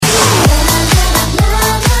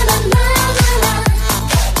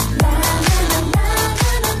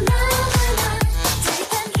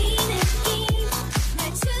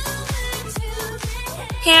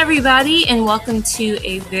everybody, and welcome to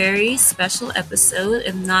a very special episode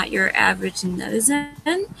of Not Your Average Netizen.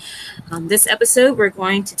 This episode, we're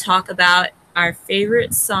going to talk about our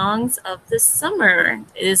favorite songs of the summer.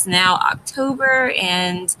 It is now October,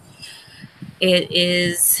 and it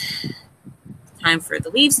is time for the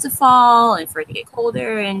leaves to fall and for it to get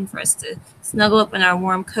colder and for us to snuggle up in our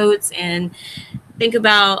warm coats and think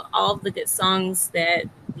about all of the good songs that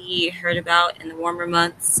we heard about in the warmer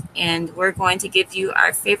months, and we're going to give you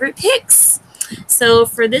our favorite picks. So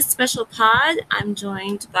for this special pod, I'm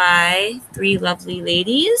joined by three lovely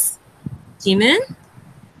ladies. Jimin.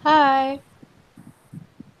 Hi.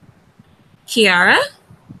 Kiara.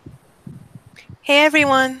 Hey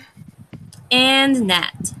everyone. And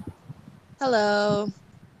Nat. Hello.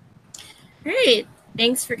 Great.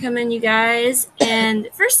 Thanks for coming, you guys. And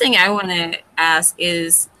first thing I want to ask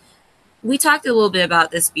is, we talked a little bit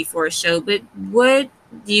about this before the show, but what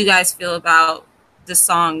do you guys feel about the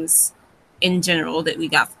songs in general that we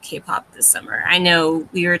got for K-pop this summer? I know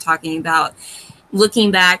we were talking about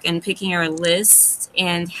looking back and picking our list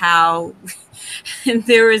and how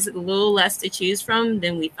there was a little less to choose from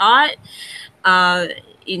than we thought.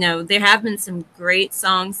 There have been some great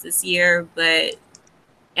songs this year, without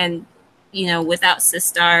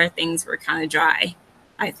Sistar, things were kind of dry,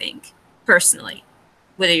 I think, personally.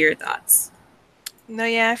 What are your thoughts? No,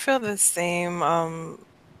 yeah, I feel the same.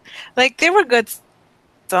 They were good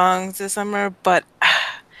songs this summer, but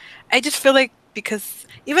I just feel like, because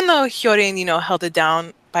even though Hyorin, held it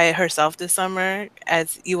down by herself this summer,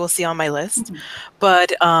 as you will see on my list,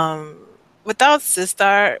 but without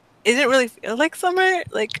Sistar, it didn't really feel like summer.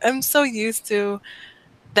 Like, I'm so used to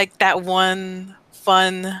like that one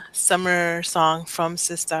fun summer song from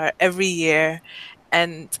Sistar every year,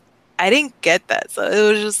 and I didn't get that, so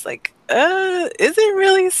it was just like, is it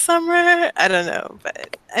really summer? I don't know,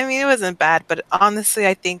 but I mean, it wasn't bad, but honestly,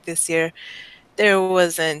 I think this year there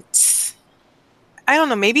wasn't, I don't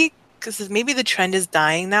know, maybe because maybe the trend is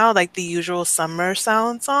dying now, like the usual summer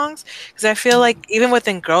sound songs, because I feel like even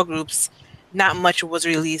within girl groups, not much was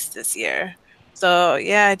released this year. So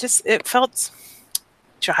yeah, it felt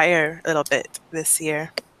drier a little bit this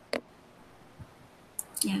year.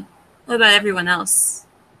 Yeah. What about everyone else?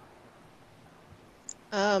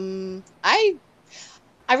 I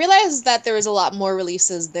realized that there was a lot more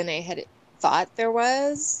releases than I had thought there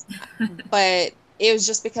was, but it was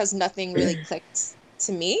just because nothing really clicked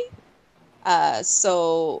to me.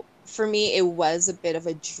 So for me, it was a bit of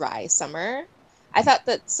a dry summer. I thought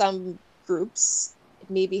that some groups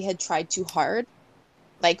maybe had tried too hard,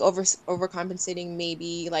 like overcompensating,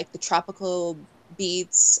 maybe like the tropical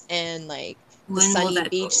beats and like the sunny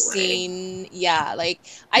beach scene. Yeah, like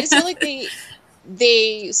I just feel like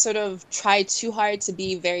they sort of tried too hard to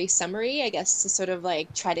be very summery, I guess, to sort of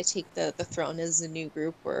like try to take the throne as a new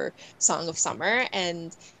group or song of summer.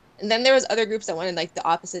 And then there was other groups that went in like the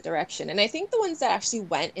opposite direction. And I think the ones that actually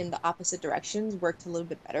went in the opposite directions worked a little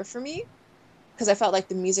bit better for me, because I felt like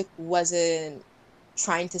the music wasn't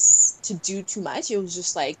trying to do too much. It was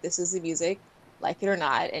just like, this is the music, like it or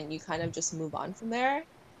not, and you kind of just move on from there.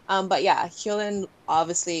 But yeah, Hyolyn,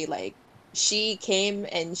 obviously, like, she came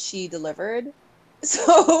and she delivered.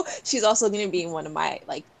 So she's also going to be one of my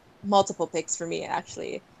like multiple picks for me,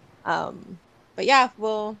 actually. But yeah,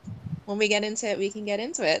 well, when we get into it, we can get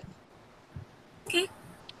into it. Okay.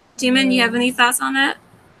 Jimin, you have any thoughts on that?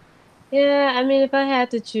 Yeah, I mean, if I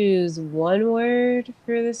had to choose one word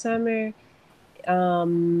for the summer,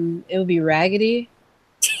 it would be raggedy.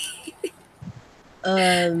 We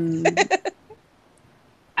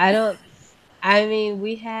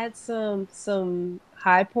had some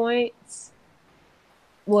high points.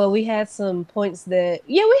 Well, we had some points we had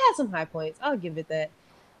some high points. I'll give it that.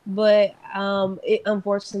 But it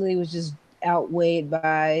unfortunately was just outweighed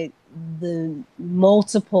by the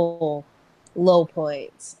multiple low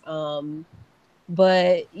points.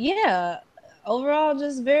 But yeah, overall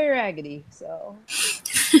just very raggedy. So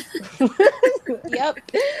Yep.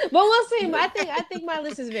 But we'll see. I think my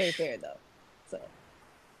list is very fair though. So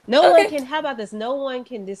one can, how about this? No one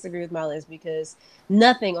can disagree with my list because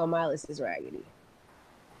nothing on my list is raggedy.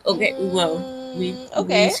 Okay, well, we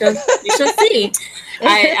shall see.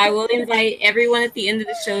 I will invite everyone at the end of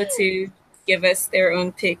the show to give us their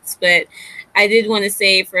own picks, but I did want to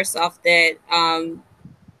say first off that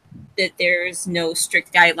that there's no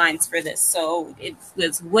strict guidelines for this, so it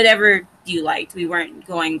was whatever you liked. We weren't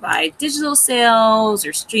going by digital sales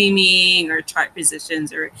or streaming or chart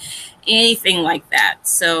positions or anything like that.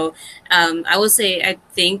 So I will say I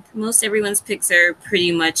think most everyone's picks are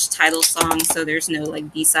pretty much title songs, so there's no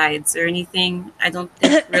like B-sides or anything. I don't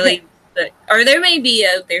think really but or there may be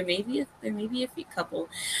a few couple,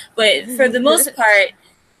 but for the most part,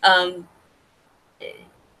 um,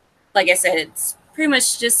 like I said, it's pretty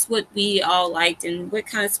much just what we all liked and what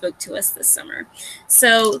kind of spoke to us this summer.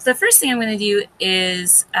 So the first thing I'm going to do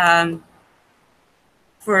is I'm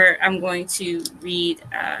going to read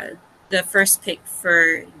the first pick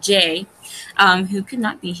for Jay, who could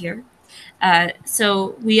not be here.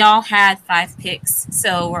 So we all had 5 picks.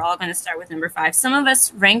 So we're all going to start with number 5. Some of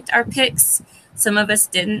us ranked our picks. Some of us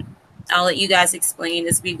didn't. I'll let you guys explain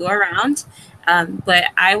as we go around. But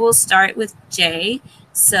I will start with Jay.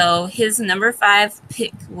 So his number 5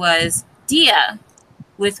 pick was Dia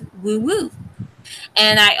with Woo Woo.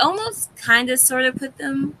 And I almost kind of sort of put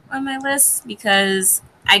them on my list because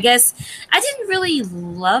I guess I didn't really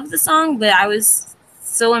love the song, but I was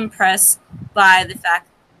so impressed by the fact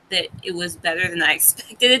that it was better than I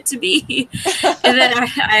expected it to be. And then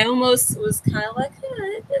I almost was kind of like,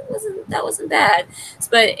 that wasn't bad.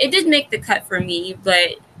 But it did make the cut for me,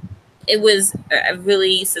 but it was a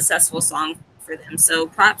really successful song for them. So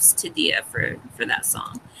props to Dia for that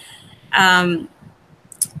song. And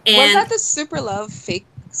was that the Super Love fake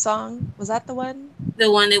song? Was that the one?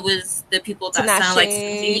 The one that was the people that sound like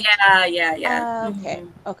yeah. Okay.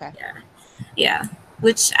 Okay. Yeah.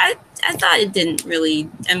 Which I thought it didn't really.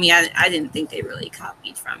 I mean, I didn't think they really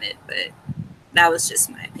copied from it, but that was just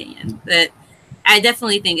my opinion. But I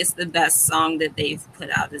definitely think it's the best song that they've put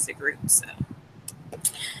out as a group. So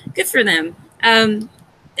good for them. And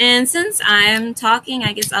since I'm talking,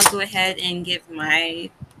 I guess I'll go ahead and give my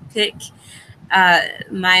pick.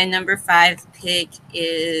 My number 5 pick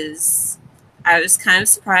is, I was kind of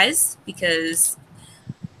surprised because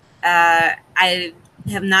I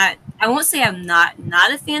won't say I'm not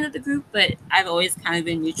a fan of the group, but I've always kind of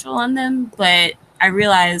been neutral on them. But I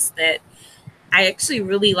realized that I actually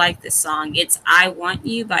really like this song. It's I Want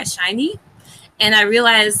You by SHINee. And I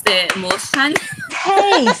realized that most times,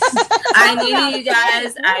 I knew you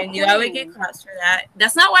guys, I knew I would get claps for that.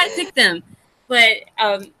 That's not why I picked them. But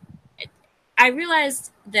I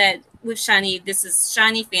realized that with SHINee,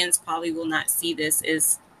 SHINee fans probably will not see this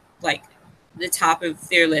as like the top of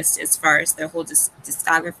their list as far as their whole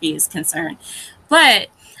discography is concerned. But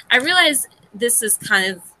I realized this is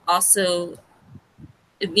kind of also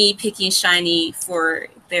me picking SHINee for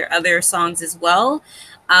their other songs as well.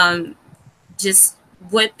 Just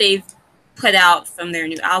what they've put out from their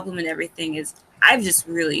new album and everything I've just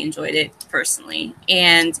really enjoyed it personally.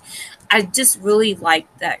 And I just really like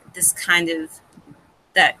that kind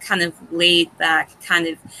of laid back kind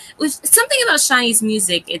of, with something about SHINee's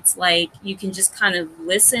music. It's like you can just kind of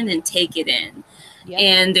listen and take it in. Yep.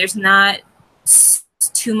 And there's not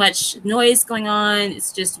too much noise going on.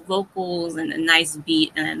 It's just vocals and a nice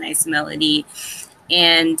beat and a nice melody.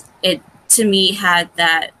 And it, to me, had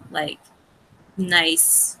that like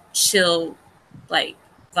nice chill like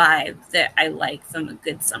vibe that I like from a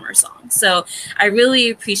good summer song. So I really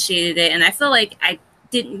appreciated it, and I feel like I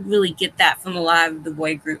didn't really get that from a lot of the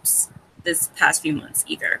boy groups this past few months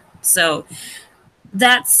either. So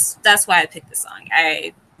that's why I picked the song.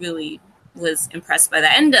 I really was impressed by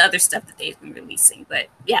that and the other stuff that they've been releasing. But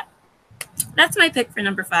yeah, that's my pick for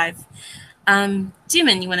number 5.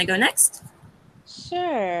 Jimin, you want to go next?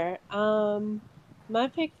 Sure. My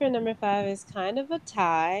pick for number 5 is kind of a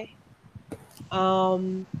tie.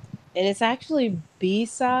 And it's actually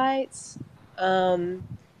B-sides.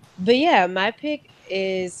 But yeah, my pick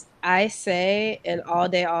is I Say and All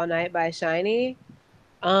Day All Night by SHINee.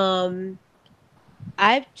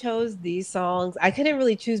 I chose these songs. I couldn't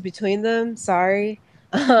really choose between them, sorry.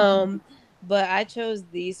 But I chose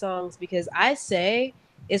these songs because I Say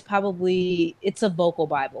is probably, it's a vocal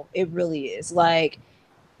Bible. It really is. Like,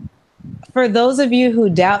 for those of you who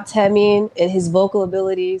doubt Taemin and his vocal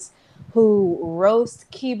abilities, who roast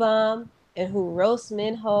Kbom and who roast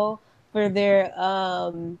Minho for their,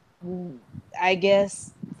 I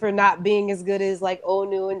guess, for not being as good as like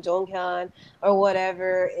Onu and Jonghyun or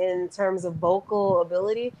whatever in terms of vocal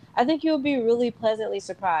ability, I think you'll be really pleasantly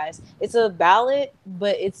surprised. It's a ballad,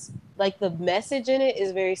 but it's like the message in it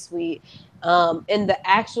is very sweet. And the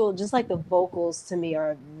actual, just like the vocals to me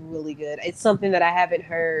are really good. It's something that I haven't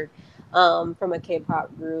heard from a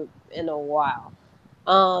K-pop group in a while.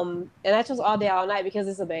 And I chose All Day All Night because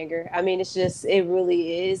it's a banger. I mean, it's just, it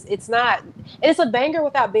really is. It's not, and it's a banger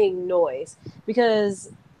without being noise,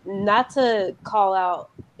 because not to call out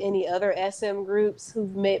any other SM groups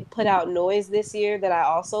who've put out noise this year that I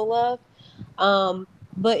also love,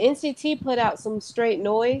 but NCT put out some straight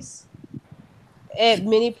noise at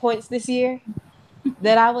many points this year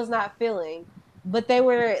that I was not feeling. But they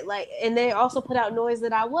were like, and they also put out noise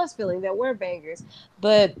that I was feeling that were bangers.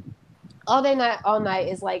 But All Day Night All Night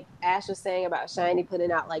is like Ash was saying about Shiny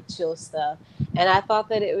putting out like chill stuff, and I thought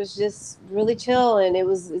that it was just really chill, and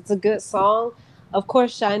it's a good song. Of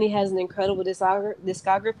course, Shiny has an incredible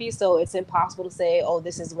discography, so it's impossible to say, oh,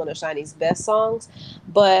 this is one of Shiny's best songs.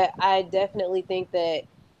 But I definitely think that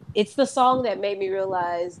it's the song that made me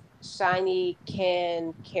realize Shiny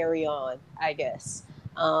can carry on, I guess.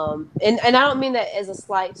 And I don't mean that as a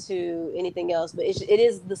slight to anything else, but it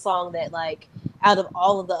is the song that, like, out of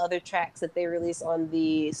all of the other tracks that they released on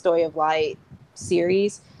the Story of Light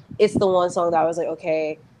series, it's the one song that I was like,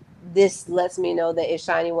 okay, this lets me know that if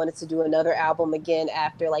Shiny wanted to do another album again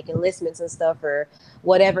after like enlistments and stuff or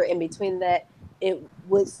whatever in between that, it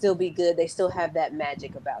would still be good. They still have that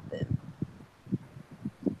magic about them.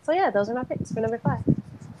 So yeah, those are my picks for number 5.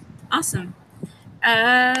 Awesome.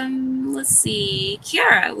 Let's see.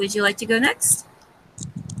 Kiara, would you like to go next?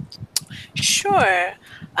 Sure.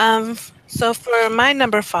 So for my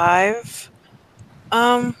number 5,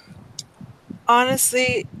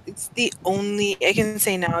 honestly, it's the only, I can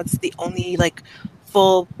say now, it's the only like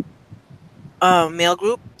full male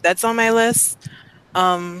group that's on my list.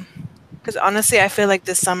 Because honestly, I feel like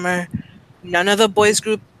this summer, none of the boy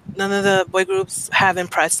groups have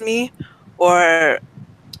impressed me, or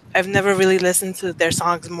I've never really listened to their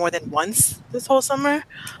songs more than once this whole summer,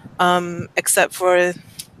 except for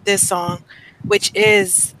this song, which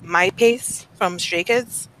is My Pace from Stray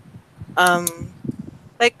Kids. Um,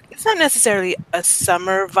 like, it's not necessarily a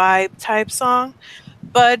summer vibe type song,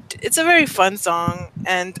 but it's a very fun song,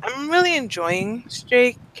 and I'm really enjoying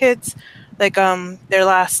Stray Kids. Like, their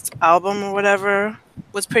last album or whatever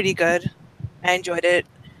was pretty good. I enjoyed it,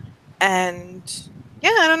 and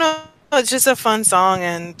yeah, I don't know, it's just a fun song,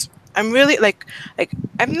 and I'm really like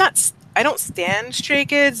I don't stand Stray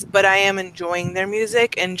Kids, but I am enjoying their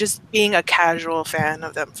music and just being a casual fan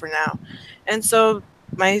of them for now. And so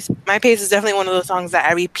my pace is definitely one of those songs that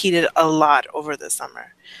I repeated a lot over the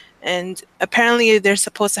summer. And apparently they're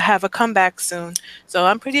supposed to have a comeback soon, so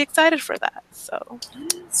I'm pretty excited for that. So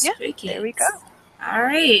yeah, Stray there we Kids. go. All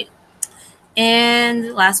right.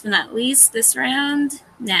 And last but not least, this round,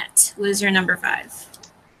 Nat, what is your number 5?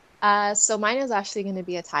 So mine is actually going to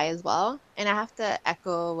be a tie as well. And I have to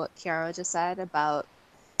echo what Kiara just said about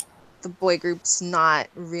the boy groups not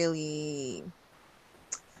really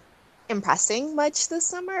impressing much this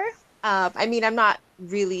summer. I mean, I'm not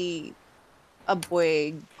really a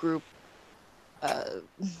boy group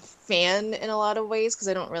fan in a lot of ways because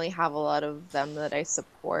I don't really have a lot of them that I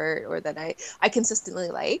support or that I consistently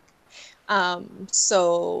like.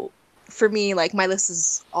 So for me, like my list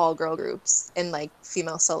is all girl groups and like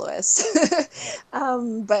female soloists.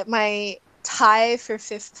 But my tie for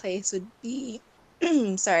fifth place would be,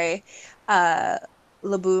 sorry, uh,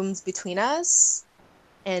 Laboom's Between Us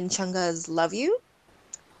and Chunga's Love You.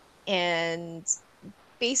 And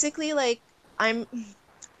basically, like I'm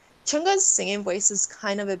Chunga's singing voice is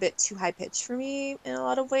kind of a bit too high pitched for me in a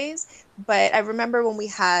lot of ways. But I remember when we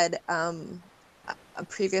had a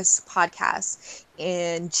previous podcast,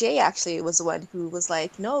 and Jay actually was the one who was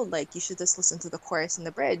like, "No, like you should just listen to the chorus and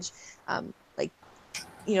the bridge, like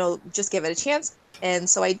just give it a chance." And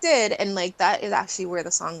so I did, and like that is actually where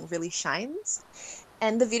the song really shines.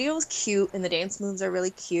 And the video is cute, and the dance moves are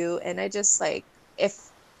really cute, and I just like if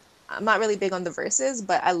I'm not really big on the verses,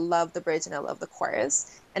 but I love the bridge and I love the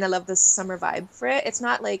chorus and I love the summer vibe for it. It's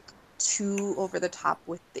not like too over the top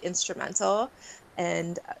with the instrumental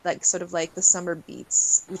and like sort of like the summer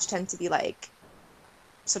beats, which tend to be like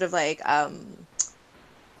sort of uh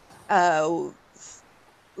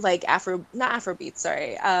like not Afro beats,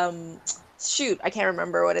 sorry. Shoot, I can't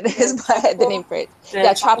remember what it is, but the name for it.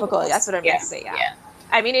 Yeah, tropical. That's what I meant to say. Yeah.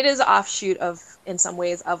 I mean, it is an offshoot of, in some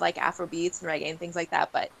ways, of like Afro beats and reggae and things like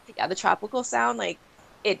that. But yeah, the tropical sound, like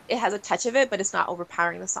it has a touch of it, but it's not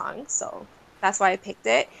overpowering the song. So that's why I picked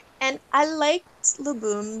it. And I liked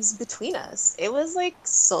Laboom's Between Us. It was like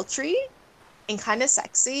sultry and kind of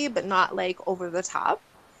sexy, but not like over the top.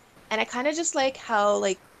 And I kind of just like how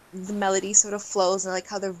like the melody sort of flows and like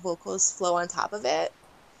how their vocals flow on top of it.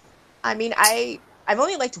 I mean, I've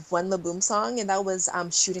only liked one Laboom song, and that was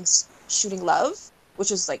Shooting Love, which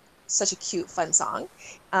was like such a cute, fun song.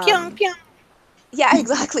 Pyong, pyong. Yeah,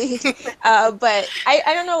 exactly. But I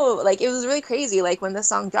don't know, like it was really crazy. Like when the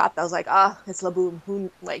song dropped, I was like, it's Laboom, who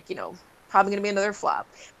like, probably gonna be another flop.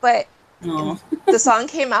 But the song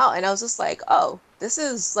came out and I was just like, oh, this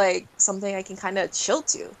is like something I can kind of chill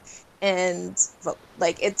to. And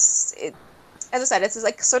like it as I said, it's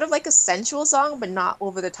like sort of like a sensual song, but not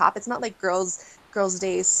over the top. It's not like Girls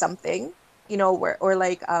Day something, where or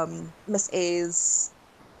like Miss A's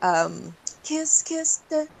kiss, kiss,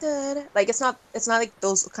 da, da, da. Like it's not like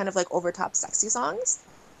those kind of like over top sexy songs.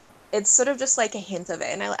 It's sort of just like a hint of it,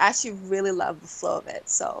 and I actually really love the flow of it.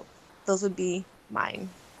 So those would be my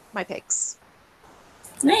picks.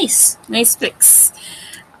 Nice. Nice picks.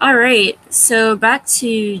 All right. So back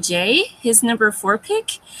to Jay. His number 4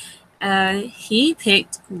 pick. He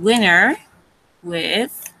picked Winner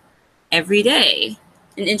with Every Day.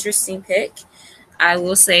 An interesting pick. I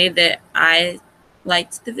will say that I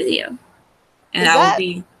liked the video. And Is I will that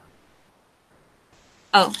be.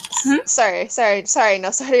 Oh, sorry, no, sorry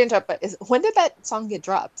to interrupt, but when did that song get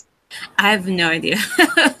dropped? I have no idea.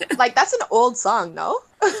 Like that's an old song, no?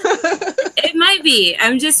 It might be.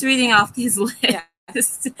 I'm just reading off his list. Yeah.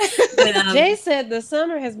 But, Jay said the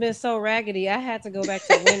summer has been so raggedy. I had to go back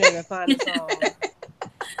to Winter to find a song.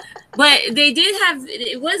 but they did have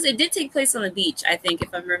it did take place on the beach, I think,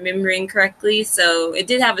 if I'm remembering correctly. So it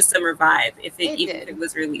did have a summer vibe even if it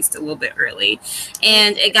was released a little bit early.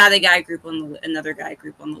 And it got another guy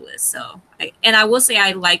group on the list. So I will say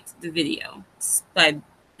I liked the video, but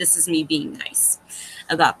this is me being nice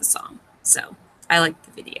about the song. So I liked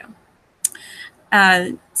the video.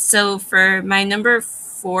 So for my number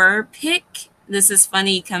 4 pick, this is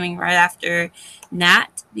funny coming right after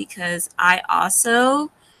Nat because I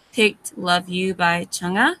also picked Love You by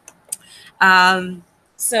Chungha.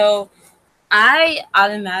 So I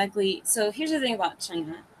automatically, so here's the thing about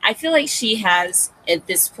Chungha. I feel like she has, at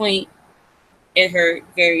this point in her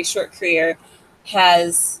very short career,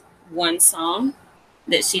 has one song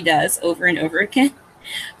that she does over and over again,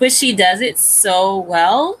 but she does it so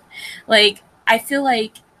well. Like, I feel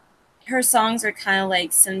like her songs are kind of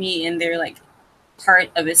like Sunmi, and they're like part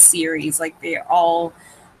of a series. Like they're all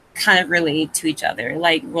kind of related to each other.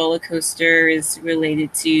 Like Roller Coaster is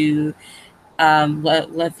related to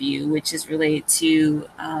Love You, which is related to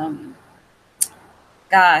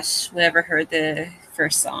whatever the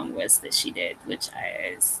first song was that she did,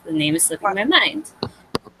 the name is slipping my mind.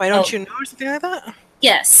 Why Don't You Know, or something like that?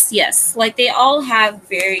 Yes. Like they all have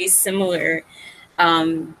very similar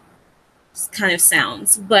kind of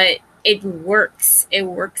sounds, but it works. It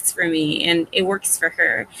works for me and it works for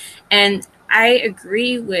her. And I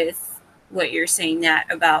agree with what you're saying, Nat,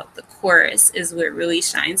 about the chorus is what really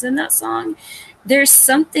shines in that song. There's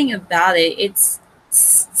something about it. It's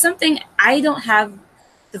something I don't have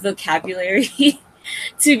the vocabulary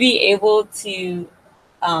to be able to,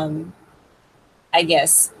 I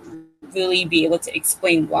guess, really be able to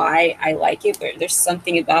explain why I like it, but there's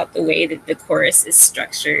something about the way that the chorus is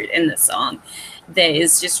structured in the song that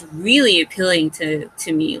is just really appealing to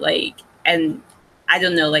me. Like, and I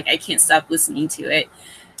don't know, like I can't stop listening to it.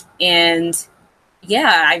 And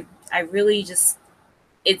yeah, I really just,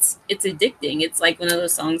 it's addicting. It's like one of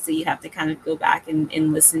those songs that you have to kind of go back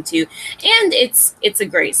and listen to. And it's a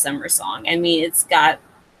great summer song. I mean, it's got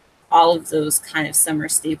all of those kind of summer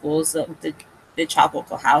staples of the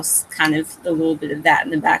tropical house, kind of a little bit of that in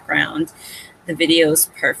the background. The video is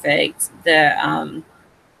perfect. The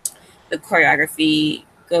choreography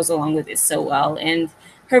goes along with it so well, and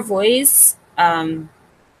her voice,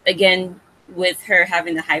 again, with her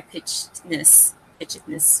having the high pitchedness,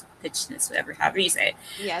 whatever, however you say it.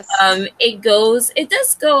 Yes. It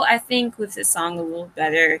does go, I think, with the song a little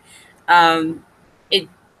better. It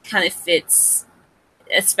kind of fits,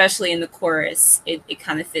 especially in the chorus, it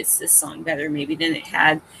kind of fits this song better maybe than it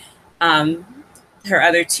had her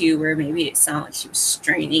other two, where maybe it sounded like she was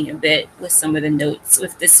straining a bit with some of the notes.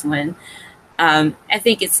 With this one, I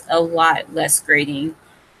think it's a lot less grating.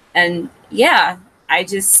 And yeah, I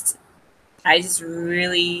just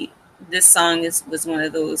really, this song was one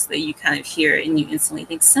of those that you kind of hear and you instantly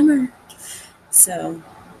think summer. So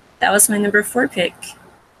that was my number 4 pick.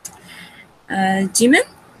 Jimin?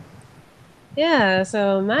 Yeah,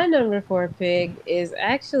 so my number 4 pick is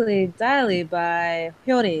actually Dali by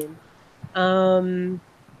Hyorin.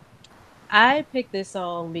 I picked this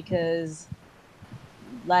song because,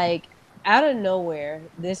 like, out of nowhere,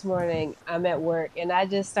 this morning I'm at work and I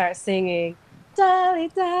just start singing Dolly,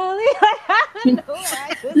 Dolly. Like, out of nowhere,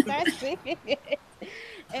 I just start singing it.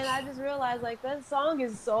 And I just realized, like, that song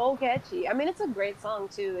is so catchy. I mean, it's a great song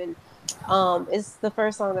too, and it's the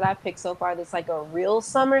first song that I picked so far that's like a real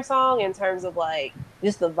summer song in terms of like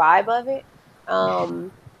just the vibe of it.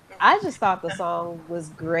 I just thought the song was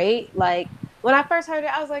great. Like when I first heard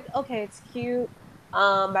it, I was like, okay, it's cute,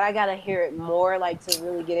 but I gotta hear it more, like to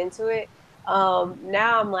really get into it.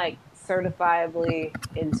 Now I'm like certifiably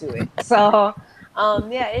into it. So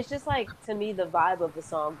yeah, it's just like, to me, the vibe of the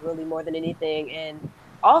song really more than anything, and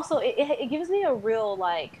also it gives me a real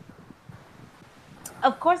like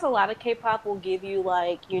of course, a lot of K-pop will give you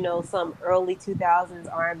like some early 2000s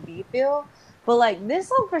R&B feel, but like this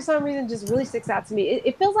song for some reason just really sticks out to me.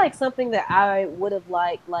 It feels like something that I would have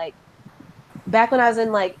liked like back when I was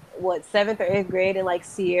in like what seventh or eighth grade and like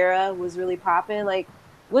Sierra was really popping. Like,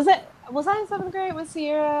 was I in seventh grade when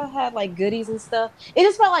Sierra had like goodies and stuff? It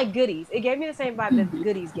just felt like goodies. It gave me the same vibe that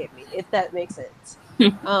goodies gave me, if that makes sense.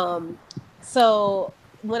 Um, so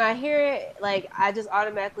when I hear it, like I just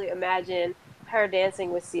automatically imagine her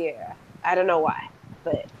dancing with Sierra. I don't know why,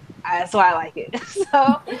 but that's why I like it.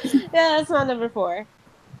 So yeah, that's my number four.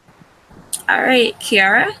 All right,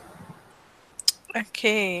 Kiara.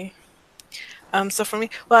 Okay. So for me,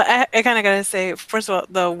 well, I kind of gotta say, first of all,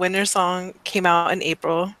 the winner song came out in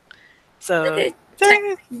April, so Okay,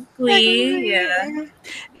 technically, yeah.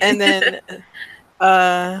 and then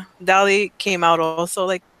Dolly came out also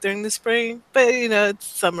like during the spring, but it's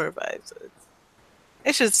summer vibes, so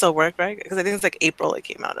it should still work, right? Because I think it's like April it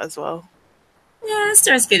came out as well. Yeah, it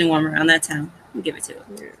starts getting warmer around that time. We'll give it to Yeah.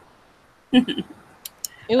 it.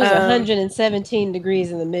 It was Um, 117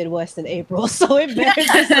 degrees in the Midwest in April, so it better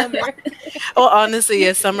be summer. well, honestly,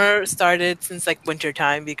 yeah, summer started since like winter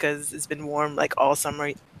time because it's been warm like all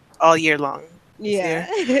summer, all year long this Yeah. year.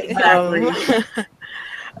 Um, Exactly.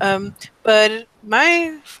 but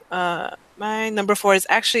my number four is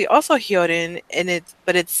actually also Hyorin, and it's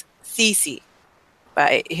CC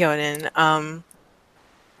by Hyorin.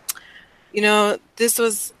 This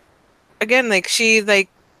was again like she like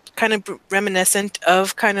kind of reminiscent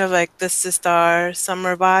of kind of like the Sistar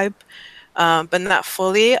summer vibe, but not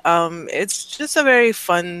fully. It's just a very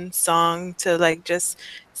fun song to like just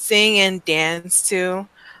sing and dance to.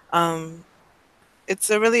 Um, it's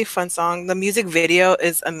a really fun song. The music video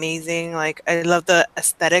is amazing. Like I love the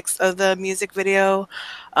aesthetics of the music video.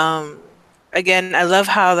 Um, Again, I love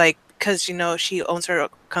how like because she owns her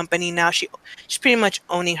company now. She's pretty much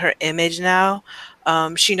owning her image now.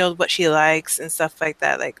 She knows what she likes and stuff like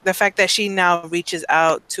that. Like the fact that she now reaches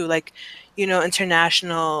out to like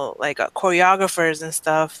international like choreographers and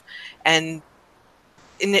stuff, and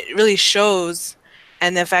it really shows.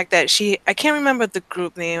 And the fact that I can't remember the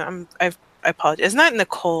group name. I apologize. It's not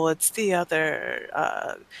Nicole. It's the other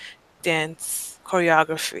dance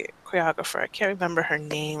choreographer. I can't remember her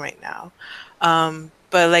name right now.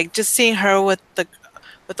 But like just seeing her with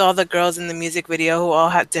all the girls in the music video who all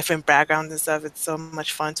have different backgrounds and stuff, it's so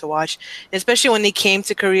much fun to watch. And especially when they came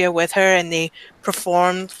to Korea with her and they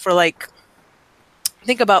performed for like I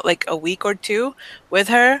think about like a week or two with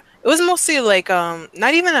her. It was mostly like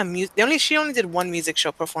not even a music. She only did one music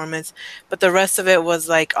show performance, but the rest of it was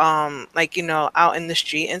like out in the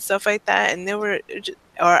street and stuff like that. And they were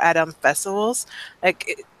or at festivals.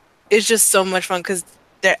 Like it's just so much fun because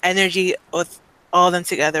their energy with all of them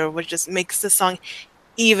together, which just makes the song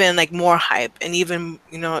even like more hype and even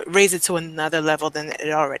raise it to another level than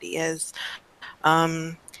it already is.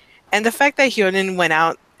 And the fact that Hyonin went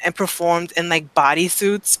out and performed in like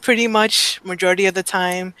bodysuits pretty much majority of the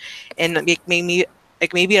time, and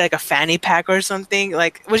like maybe like a fanny pack or something,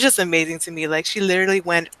 like it was just amazing to me. Like she literally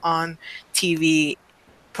went on TV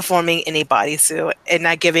performing in a bodysuit and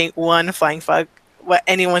not giving one flying fuck what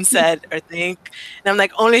anyone said or think. And I'm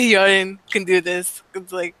like, only Hyonin can do this.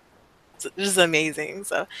 It's like it's just amazing.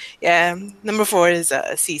 So yeah, number four is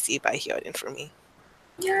CC by Hyonin for me.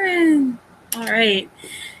 You're in. All right.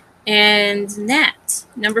 And Nat,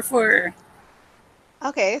 number four.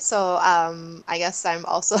 Okay, so I guess I'm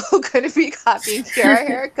also going to be copying Kiara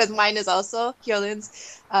here because mine is also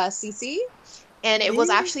Hyolin's CC, and it was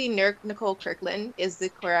actually Nicole Kirkland is the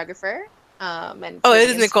choreographer, and Oh, for it the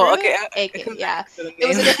is Nicole. instrument, Okay, I AK, couldn't yeah, remember the it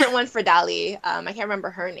was a name. different one for Dali. I can't remember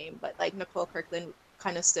her name, but like Nicole Kirkland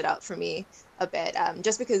kind of stood out for me a bit,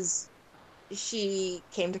 just because she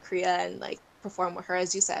came to Korea and like performed with her,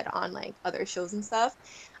 as you said, on like other shows and stuff.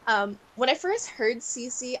 When I first heard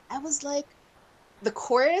CC, I was like the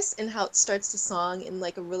chorus and how it starts the song in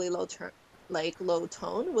like a really low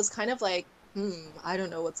tone was kind of like I don't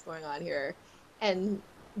know what's going on here. And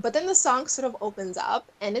but then the song sort of opens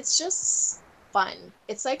up and it's just fun.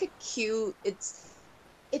 It's like a cute,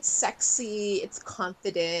 it's sexy, it's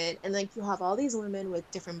confident, and like you have all these women with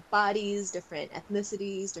different bodies, different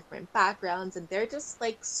ethnicities, different backgrounds, and they're just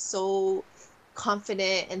like so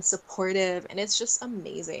confident and supportive, and it's just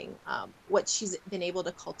amazing what she's been able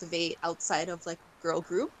to cultivate outside of like a girl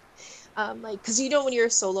group. Like because when you're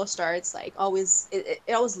a solo star, it's like always it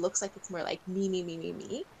always looks like it's more like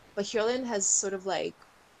me, but Hyolyn has sort of like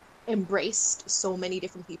embraced so many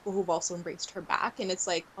different people who've also embraced her back, and it's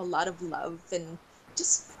like a lot of love and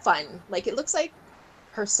just fun. Like it looks like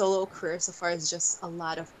her solo career so far is just a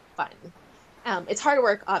lot of fun. It's hard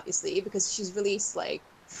work, obviously, because she's released like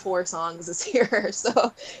 4 songs this year.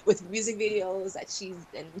 So with music videos that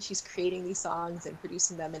she's creating these songs and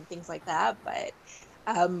producing them and things like that. But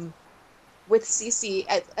um, with Cece,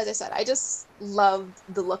 as I said, I just loved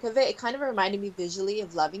the look of it. It kind of reminded me visually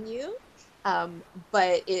of Loving You, um,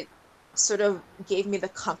 but it sort of gave me the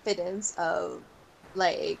confidence of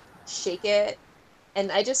like Shake It. And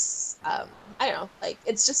I don't know, like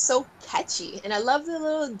it's just so catchy. And I love the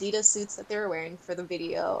little Adidas suits that they were wearing for the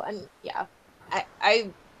video. And yeah, I I,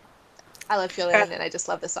 I love God, Hyolyn and I just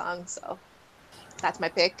love the song. So that's my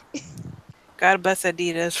pick. God bless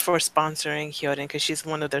Adidas for sponsoring Hyorin because she's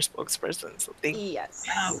one of their spokespersons. So thank Oh, Yes.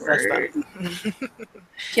 bless them. word.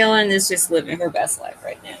 Kellen is just living her best life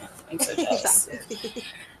right now. I'm so jealous. Exactly.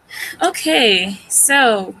 Okay,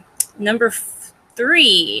 so number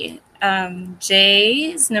 3.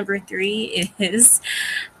 Jay's number 3 is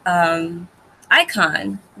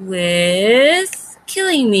Icon with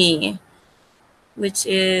Killing Me, which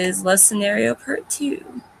is Love Scenario Part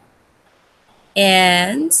 2.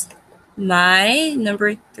 And my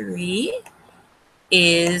number 3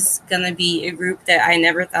 is gonna be a group that I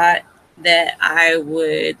never thought that I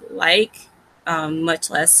would like, much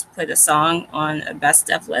less put a song on a best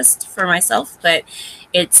of list for myself. But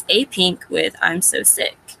it's A Pink with "I'm So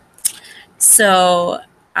Sick." So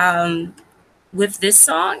um, with this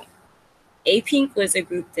song, A Pink was a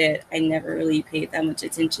group that I never really paid that much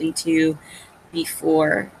attention to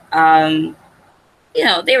before.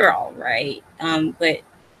 They were all right, but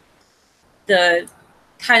the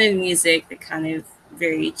kind of music, the kind of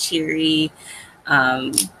very cheery,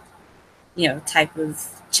 um, type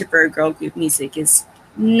of chipper girl group music is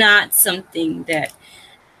not something that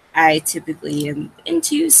I typically am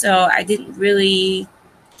into. So I didn't really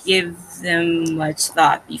give them much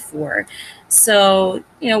thought before. So,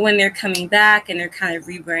 when they're coming back and they're kind of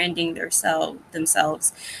rebranding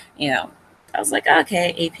themselves, I was like,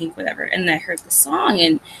 okay, A Pink, whatever. And then I heard the song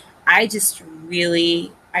and I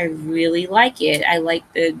really like it. I like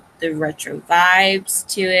the retro vibes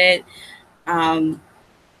to it. Um,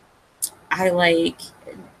 I like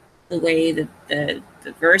the way that the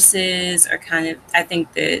verses are kind of, I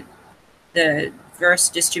think the verse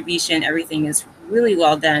distribution, everything is really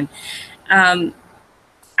well done. Um,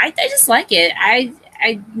 I just like it. I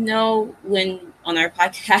know when on our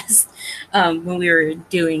podcast, when we were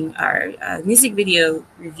doing our music video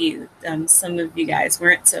review, some of you guys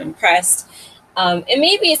weren't so impressed. And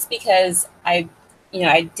maybe it's because I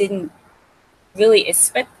didn't really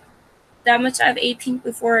expect that much out of A Pink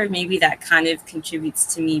before, and maybe that kind of contributes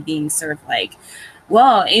to me being sort of like,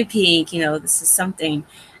 well, A Pink, this is something.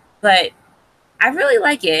 But I really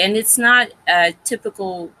like it, and it's not a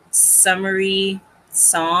typical summery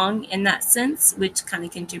song in that sense, which kind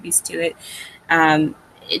of contributes to it.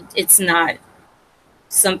 It's not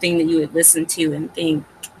something that you would listen to and think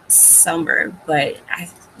summer, but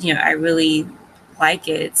I really like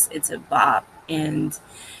it. It's a bop, and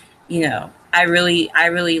I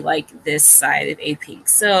really like this side of A Pink.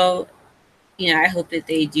 So I hope that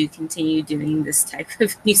they do continue doing this type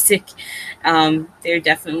of music. They're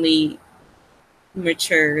definitely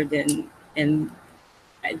matured and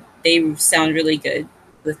they sound really good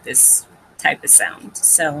with this type of sound.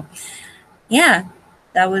 So yeah,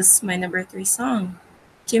 that was my number 3 song.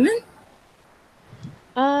 Jimin?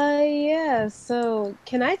 Yeah. So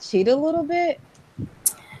can I cheat a little bit?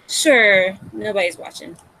 Sure. Nobody's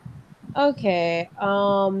watching. Okay.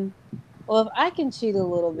 Well, if I can cheat a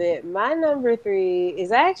little bit, my number 3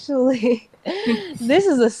 is actually this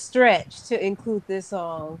is a stretch to include this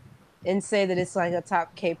song and say that it's like a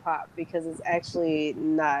top K-pop because it's actually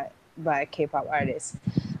not by a K-pop artist.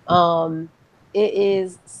 Um, it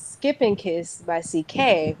is "Skip and Kiss" by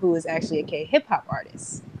CK, who is actually a K-hip hop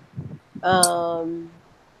artist. Um,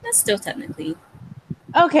 That's still technically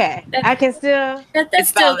okay, that I can still. that It's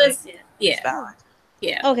still valid. does. It's Yeah. valid.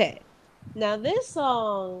 Yeah. Okay, now this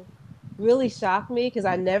song really shocked me because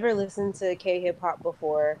I never listened to K hip hop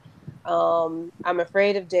before. I'm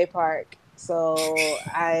afraid of J Park, so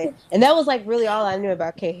and that was like really all I knew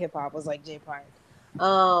about K hip hop was like J Park.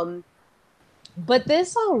 Um, but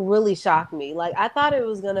this song really shocked me. Like I thought it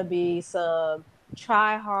was gonna be some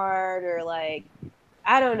try hard or like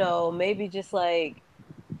I don't know, maybe just like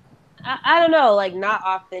I don't know, like not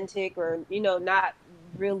authentic or not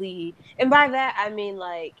really. And by that I mean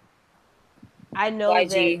like I know that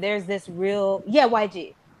YG. there's this real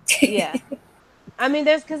YG. Yeah. I mean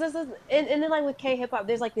there's because there's this, and then like with K hip hop,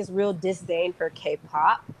 there's like this real disdain for K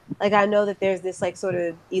pop. Like I know that there's this like sort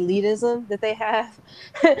of elitism that they have.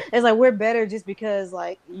 It's like we're better just because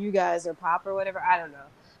like you guys are pop or whatever. I don't know.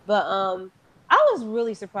 But I was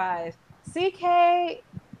really surprised. CK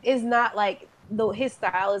is not like though his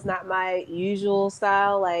style is not my usual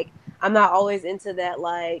style. Like I'm not always into that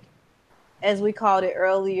like as we called it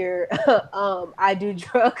earlier, I do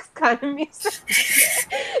drugs kind of music.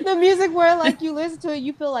 The music where like you listen to it,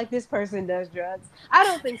 you feel like this person does drugs. I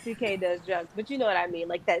don't think CK does drugs, but you know what I mean,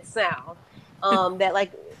 like that sound. That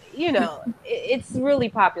like it's really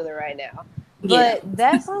popular right now. Yeah. But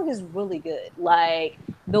that song is really good. Like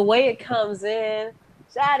the way it comes in,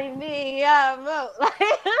 shawty me, I'm out.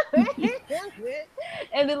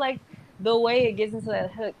 And then like the way it gets into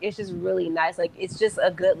that hook, it's just really nice. Like it's just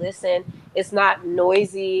a good listen. It's not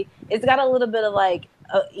noisy. It's got a little bit of like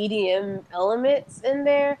EDM elements in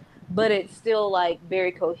there, but it's still like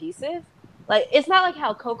very cohesive. Like it's not like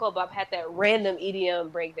how Coco Bop had that random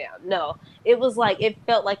EDM breakdown. No, it was like it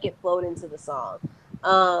felt like it flowed into the song.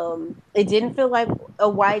 It didn't feel like a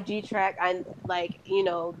YG track. I like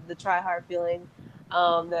the try hard feeling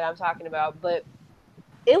that I'm talking about, but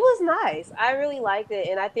it was nice. I really liked it,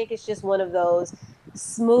 and I think it's just one of those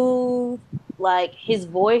smooth. Like his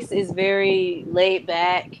voice is very laid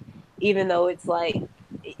back, even though it's like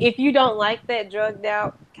if you don't like that drugged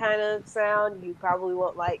out kind of sound, you probably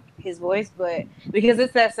won't like his voice. But because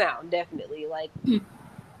it's that sound, definitely like the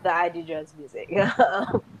I do drugs music.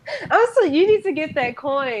 Also, you need to get that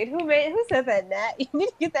coin. Who said that? Nat, you need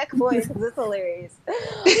to get that coin because it's hilarious.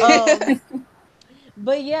 Um,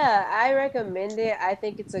 but yeah, I recommend it. I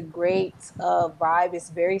think it's a great vibe.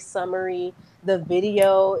 It's very summery. The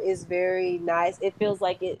video is very nice. It feels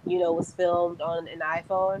like it, was filmed on an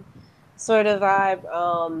iPhone sort of vibe.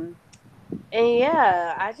 And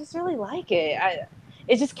yeah, I just really like it.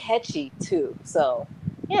 It's just catchy too. So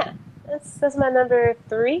yeah, that's my number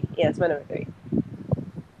three. Yeah, it's my number three.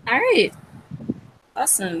 All right.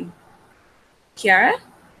 Awesome. Kiara?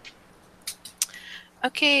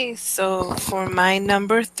 Okay, so for my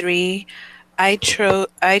number three, I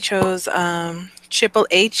chose Triple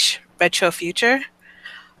H Retro Future.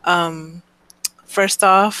 Um, First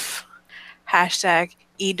off, hashtag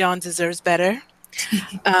Edon deserves better.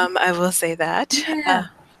 I will say that. Yeah.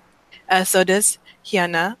 So does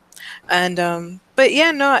Hyuna. And but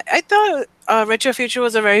yeah, no, I thought Retro Future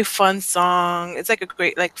was a very fun song. It's like a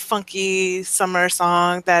great like funky summer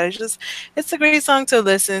song that is just it's a great song to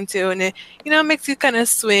listen to, and it makes you kind of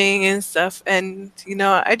swing and stuff. And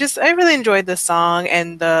I really enjoyed the song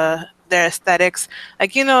and their aesthetics.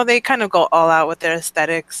 Like they kind of go all out with their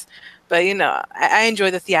aesthetics, but I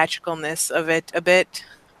enjoy the theatricalness of it a bit.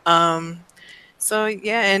 So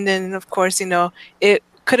yeah, and then of course, it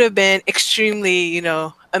could have been extremely,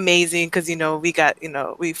 amazing because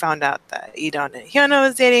we found out that Edon and Hyuna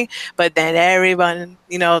was dating, but then everyone,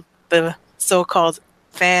 the so-called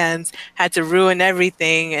fans had to ruin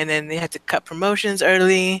everything, and then they had to cut promotions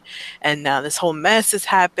early, and now this whole mess has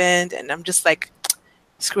happened, and I'm just like,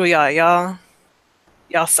 screw y'all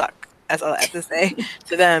suck. That's all I have to say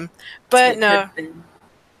to them. That's But what could no, have been.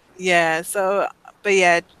 yeah. So, but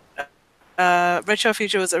yeah, Retro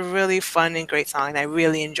Future was a really fun and great song, and I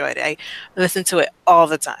really enjoyed it. I listened to it all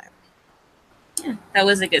the time. Yeah, that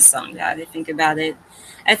was a good song now that I think about it.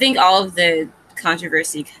 I think all of the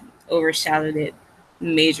controversy overshadowed it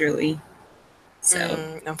majorly.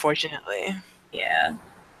 So, Unfortunately. yeah.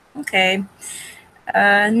 Okay.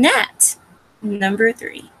 Nat, number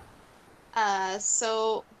three.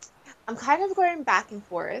 So I'm kind of going back and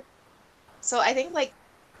forth. So I think like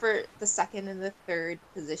for the second and the third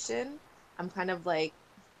position, I'm kind of like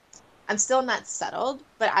I'm still not settled,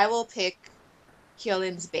 but I will pick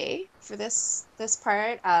Hyolin's Bay for this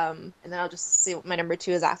part. And then I'll just say what my number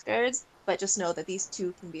two is afterwards. But just know that these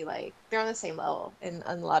two can be like they're on the same level in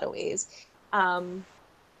a lot of ways. Um,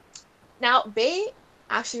 Now, Bay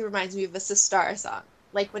actually reminds me of a Sistar song.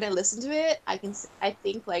 Like when I listen to it, I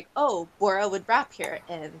think like, oh, Bora would rap here,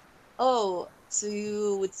 and oh,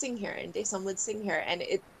 Suyu would sing here, and Daesung would sing here, and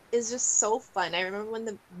it is just so fun. I remember when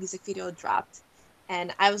the music video dropped,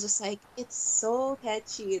 and I was just like, it's so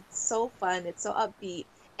catchy, it's so fun, it's so upbeat,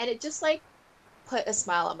 and it just like put a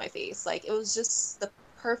smile on my face. Like it was just the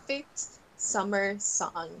perfect summer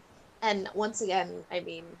song. And once again, I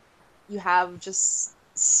mean, you have just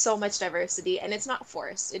so much diversity and it's not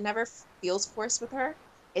forced. It never feels forced with her.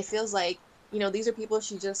 It feels like, these are people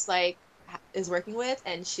she just like is working with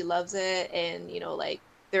and she loves it and like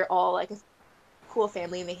they're all like a cool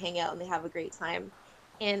family and they hang out and they have a great time.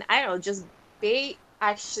 And I don't know, just Bait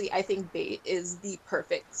actually I think Bait is the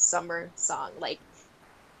perfect summer song. Like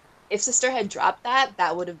if Sister had dropped that,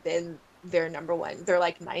 that would have been their number one. Their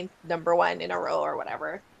like ninth number one in a row or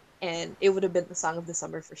whatever. And it would have been the song of the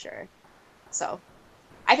summer for sure. So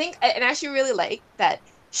I think, and I actually really like that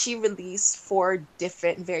she released 4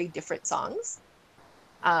 very different songs.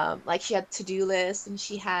 Like she had To-Do List, and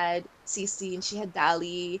she had CC, and she had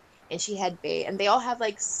Dali, and she had Bay, and they all have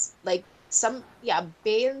like some, yeah,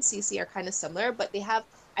 Bay and CC are kind of similar, but they have,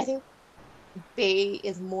 I think Bay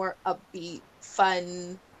is more upbeat,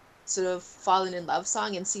 fun, sort of fallen in love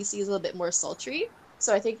song, and CC is a little bit more sultry.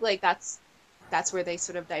 So I think like that's where they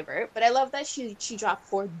sort of divert. But I love that she dropped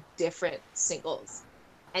 4 different singles,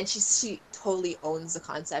 and she totally owns the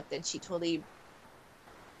concept, and she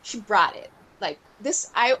brought it. Like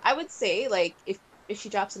this, I would say like if she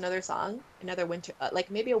drops another song, another winter, like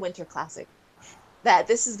maybe a winter classic, that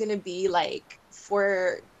this is gonna be like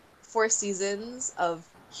four seasons of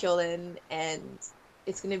Hyolyn, and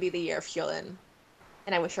it's gonna be the year of Hyolyn,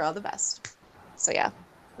 and I wish her all the best. So yeah,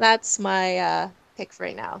 that's my pick for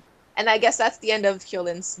right now. And I guess that's the end of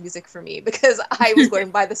Hyolyn's music for me because I was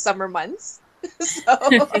going by the summer months. So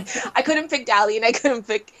I couldn't pick Dali and I couldn't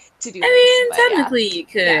pick To Do List. I mean, But technically you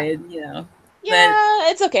yeah. could, you know.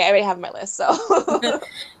 Yeah, it's okay. I already have my list, so.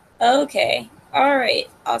 Okay. All right.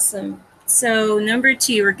 Awesome. So number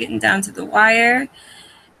 2, we're getting down to the wire.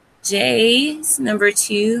 Jay's number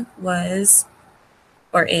 2 was,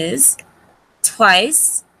 or is,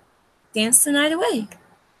 Twice, Dance the Night Away.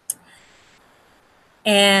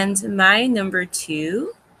 And my number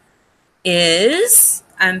 2 is,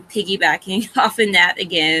 I'm piggybacking off of Nat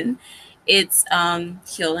again. It's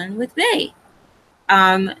Hyolyn with Bay.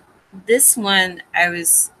 This one I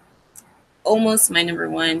was almost my number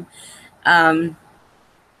 1.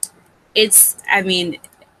 It's, I mean,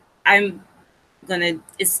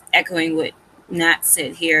 it's echoing what Nat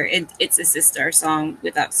said here. It's a Sistar song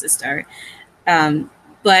without Sistar.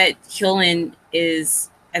 But Hyolyn is,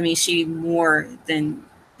 I mean, she more than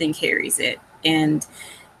carries it. And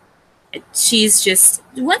she's just,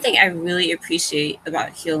 one thing I really appreciate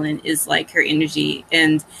about Hyolyn is like her energy.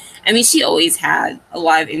 And I mean, she always had a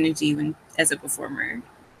lot of energy when as a performer,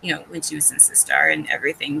 you know, when she was in Sistar and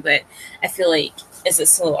everything. But I feel like as a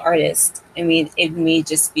solo artist, I mean, it may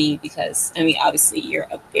just be because, I mean, obviously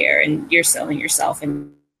you're up there and you're selling yourself,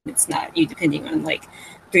 and it's not you depending on like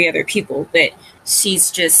 3 other people, but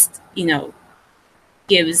she's just, you know,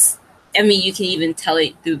 gives, I mean, you can even tell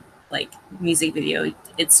it through like music video.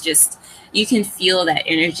 It's just, you can feel that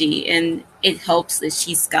energy, and it helps that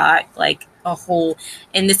she's got like a whole,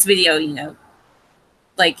 in this video, you know,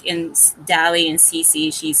 like in Dali and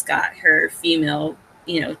Cece, she's got her female,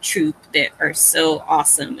 you know, troupe that are so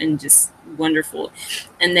awesome and just wonderful.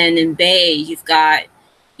 And then in Bay, you've got,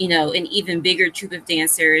 you know, an even bigger troupe of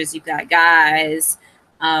dancers. You've got guys,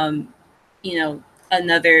 you know,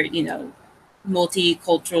 another, you know,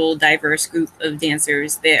 multicultural, diverse group of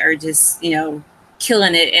dancers that are just, you know,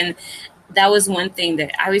 killing it. And that was one thing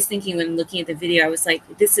that I was thinking when looking at the video. I was like,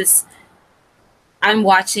 I'm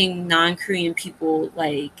watching non-Korean people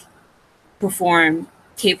like perform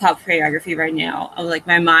K-pop choreography right now. I was like,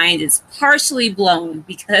 my mind is partially blown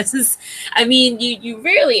because, I mean, you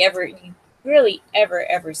rarely ever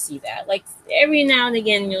see that. Like every now and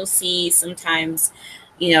again, you'll see sometimes,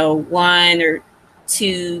 you know, 1 or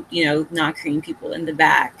 2, you know, non-Korean people in the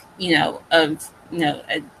back, you know, of, you know,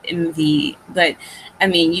 an MV. But I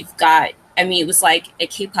mean, it was like a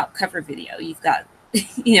K-pop cover video. You've got,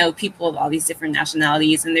 you know, people of all these different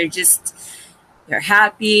nationalities, and they're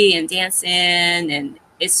happy and dancing, and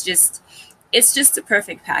it's just a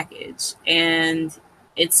perfect package. And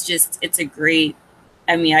it's a great,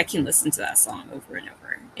 I mean, I can listen to that song over and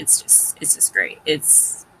over. It's just great.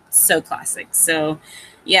 It's so classic. So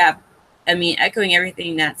yeah, I mean, echoing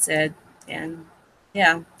everything Nat said, and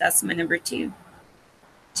yeah, that's my number 2.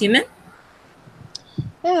 Jimin?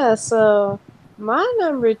 Yeah, so my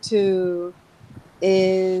number 2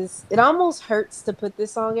 is, it almost hurts to put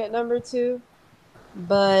this song at number 2,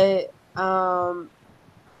 but I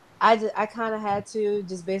kind of had to,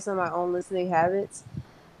 just based on my own listening habits.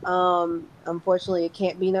 Unfortunately, it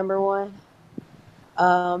can't be number 1.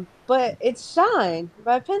 But it's Shine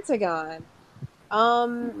by Pentagon.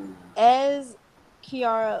 As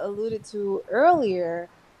Kiara alluded to earlier,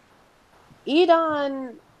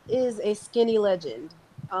 Edon is a skinny legend.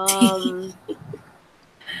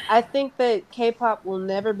 I think that K-pop will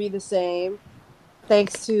never be the same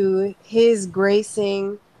thanks to his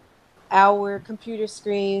gracing our computer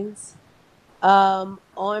screens on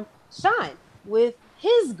Shine with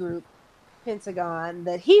his group Pentagon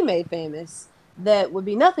that he made famous, that would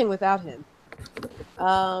be nothing without him.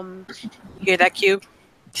 You hear that, Cube?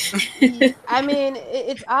 I mean,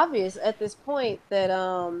 it's obvious at this point that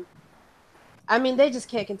I mean, they just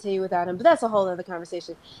can't continue without him, but that's a whole other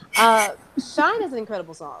conversation. Shine is an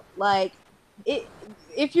incredible song. Like, it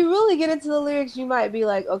if you really get into the lyrics, you might be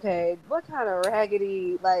like, okay, what kind of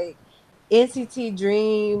raggedy like NCT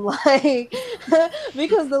Dream like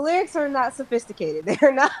because the lyrics are not sophisticated.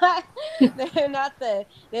 They're not that.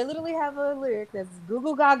 They literally have a lyric that's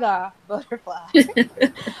Google Gaga butterfly.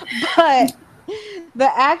 But the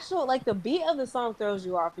actual like the beat of the song throws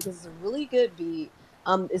you off because it's a really good beat.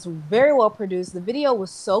 It's very well produced. The video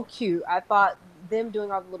was so cute. I thought them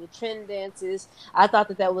doing all the little trend dances. I thought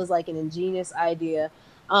that that was like an ingenious idea.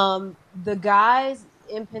 The guys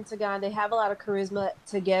in Pentagon, they have a lot of charisma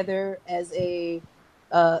together as a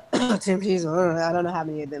Tim T's. I don't know how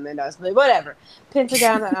many of them in us, but whatever.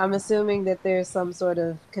 Pentagon. I'm assuming that there's some sort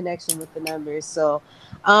of connection with the numbers. So,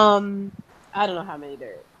 I don't know how many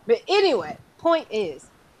there. But anyway, point is,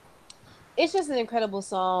 it's just an incredible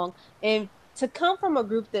song, and to come from a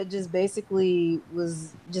group that just basically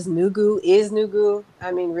was just Nugu is Nugu.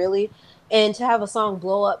 I mean, really, and to have a song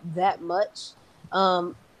blow up that much,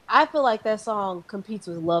 um, I feel like that song competes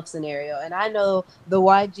with Love Scenario, and I know the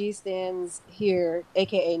YG stands here,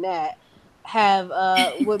 aka Nat, have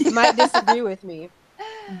would might disagree with me,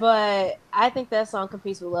 but I think that song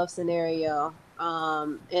competes with Love Scenario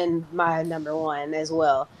in my number one as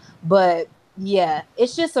well. But yeah,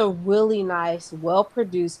 it's just a really nice, well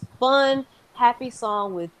produced, fun, happy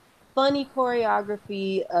song with funny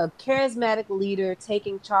choreography, a charismatic leader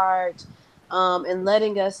taking charge, and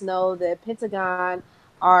letting us know that Pentagon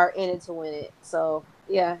are in it to win it. So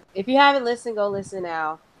yeah, if you haven't listened, go listen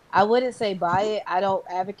now. I wouldn't say buy it. I don't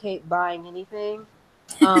advocate buying anything.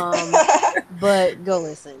 Um, but go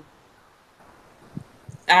listen.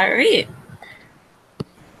 All right.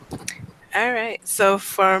 All right. So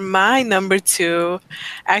for my number two,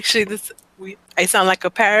 actually, I sound like a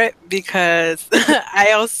parrot because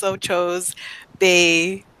I also chose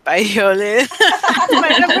 "Bay" by Hyolyn. That's my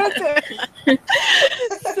number two.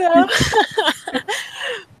 So,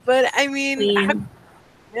 but I mean, Queen.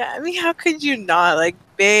 yeah, I mean, how could you not? Like,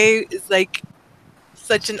 "Bay" is like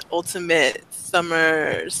such an ultimate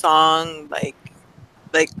summer song. Like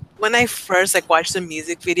when I first like watched the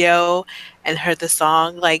music video and heard the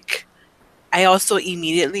song, like I also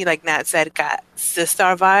immediately, like Nat said, got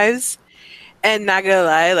Sistar vibes. And not gonna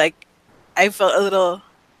lie, like I felt a little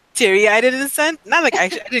teary eyed in a sense. Not like I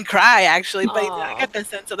didn't cry actually, but you know, I Oh. got the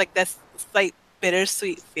sense of like that slight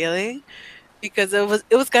bittersweet feeling because it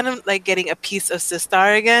was kind of like getting a piece of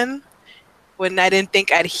Sistar again when I didn't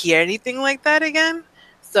think I'd hear anything like that again.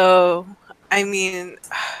 So I mean,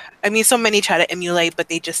 so many try to emulate, but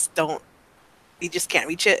they just don't. They just can't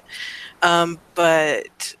reach it.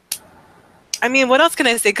 But I mean, what else can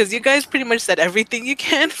I say? Because you guys pretty much said everything you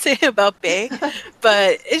can say about Bay,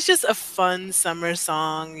 but it's just a fun summer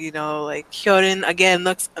song. You know, like Hyorin again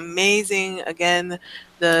looks amazing. Again,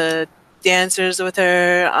 the dancers with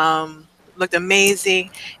her looked amazing,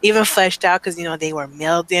 even fleshed out because you know they were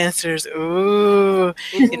male dancers. Ooh,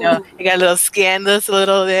 you know, Ooh. it got a little scandalous a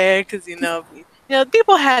little there because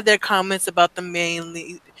people had their comments about the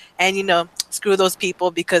mainly, and screw those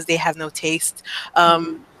people because they have no taste.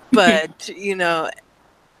 Um, but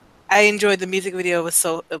I enjoyed the music video. It was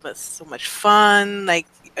so much fun. Like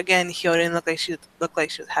again, Hyorin looked like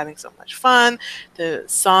she was having so much fun. The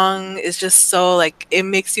song is just so like it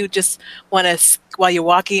makes you just want to while you're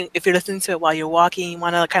walking. If you're listening to it while you're walking, you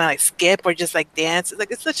want to kind of like skip or just like dance.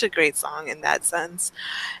 It's such a great song in that sense.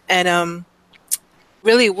 And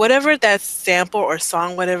really, whatever that sample or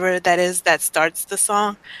song, whatever that is that starts the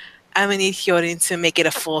song, I'm gonna need Hyorin to make it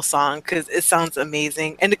a full song because it sounds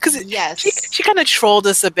amazing. And because Yes. she kind of trolled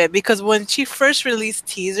us a bit because when she first released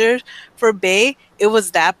teasers for Bay, it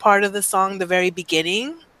was that part of the song, the very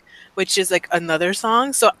beginning, which is like another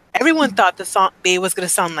song. So everyone thought the song Bay was gonna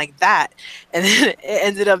sound like that, and then it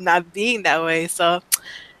ended up not being that way. So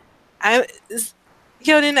I,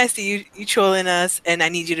 Hyorin, I see you trolling us, and I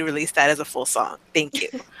need you to release that as a full song. Thank you.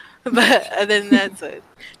 But other than that, so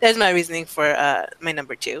that's my reasoning for my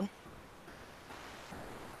number two.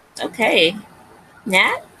 Okay.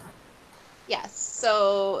 Nat? Yes.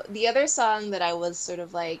 So the other song that I was sort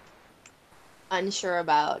of like unsure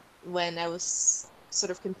about when I was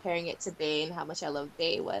sort of comparing it to Bay and how much I love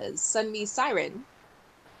Bay was Sunmi's Siren.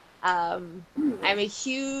 I'm a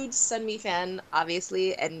huge Sunmi fan,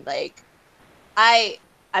 obviously, and like I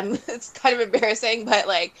I'm it's kind of embarrassing, but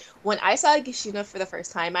like when I saw Gishina for the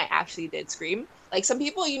first time, I actually did scream. Like some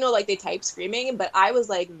people, like they type screaming, but I was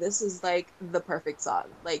like, this is like the perfect song.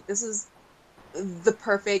 Like this is the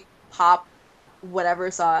perfect pop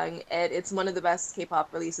whatever song, and it's one of the best K-pop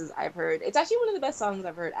releases I've heard. It's actually one of the best songs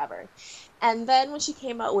I've heard ever. And then when she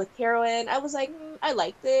came out with Heroine, I was like, I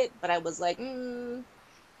liked it, but I was like,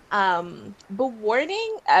 But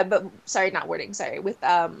not warning, sorry, with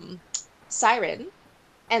Siren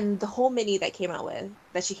and the whole mini that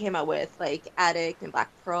she came out with, like Addict and Black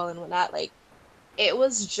Pearl and whatnot, like it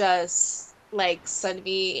was just like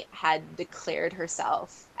Sunmi had declared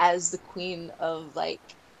herself as the queen of like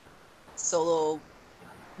solo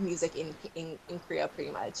music in Korea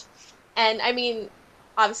pretty much. And I mean,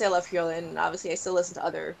 obviously I love Hyolyn, and obviously I still listen to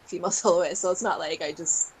other female soloists, so it's not like I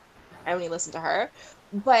only listen to her.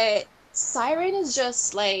 But Siren is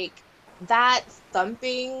just like that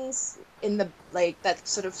thumpings in the like that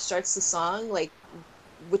sort of starts the song, like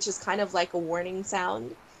which is kind of like a warning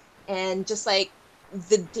sound. And just like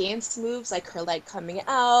the dance moves, like her leg coming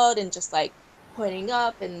out and just like pointing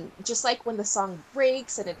up, and just like when the song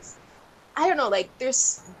breaks and it's I don't know, like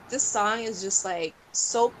this song is just like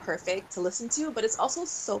so perfect to listen to, but it's also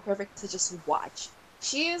so perfect to just watch.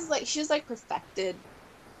 She's like perfected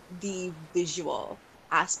the visual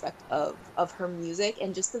aspect of her music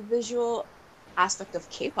and just the visual aspect of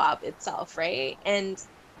K-pop itself, right? And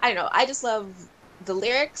I don't know, I just love the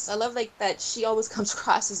lyrics. I love like that she always comes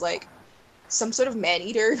across as like some sort of man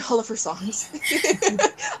eater in all of her songs.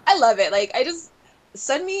 I love it. Like I just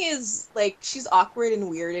Sunmi is like she's awkward and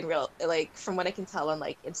weird in real like from what I can tell on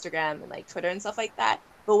like Instagram and like Twitter and stuff like that.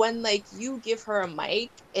 But when like you give her a mic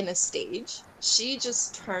in a stage, she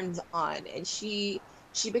just turns on and she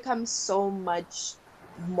becomes so much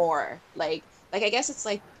more like I guess it's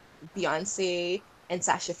like Beyonce and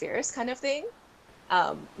Sasha Fierce kind of thing.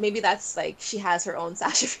 Maybe that's like she has her own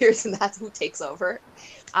Sasha Fierce and that's who takes over.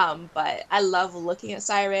 But I love looking at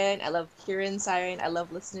Siren. I love hearing Siren. I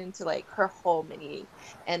love listening to like her whole mini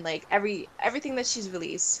and like everything that she's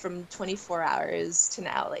released from 24 hours to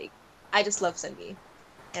now. Like I just love Sunmi,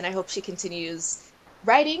 and I hope she continues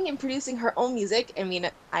writing and producing her own music. I mean,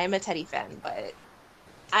 I am a Teddy fan, but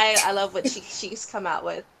I love what she's come out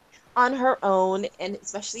with on her own, and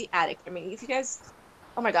especially Addict. I mean, if you guys,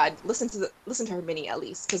 oh my God, listen to her mini at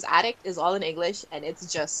least, because Addict is all in English and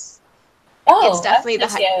it's just it's definitely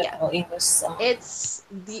English song. It's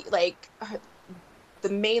the like the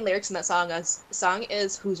main lyrics in that song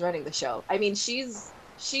is who's running the show. I mean, she's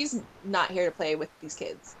not here to play with these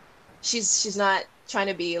kids. She's not trying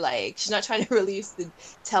to be like she's not trying to release the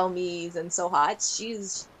tell me's and so hot.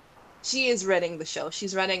 She is running the show.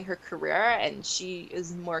 She's running her career, and she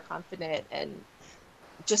is more confident and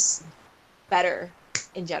just better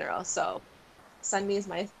in general. So Sunmi is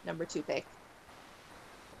my number 2 pick.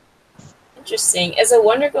 Interesting. As a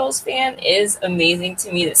Wonder Girls fan, it is amazing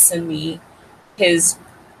to me that Sunmi has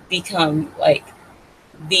become like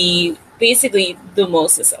basically the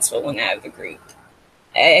most successful one out of the group.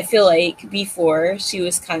 I feel like before she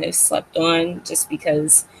was kind of slept on just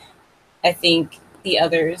because I think the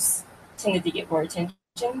others tended to get more attention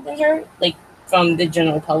than her, like from the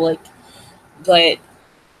general public. But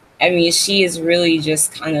I mean, she is really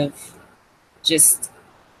just kind of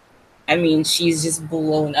I mean, she's just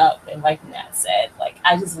blown up. And like Nat said, like,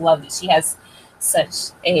 I just love that she has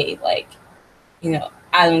such a, like,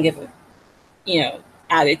 I don't give a,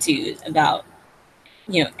 attitude about,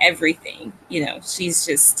 everything. She's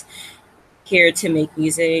just here to make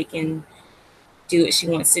music and do what she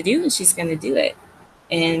wants to do, and she's going to do it.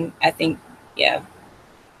 And I think, yeah,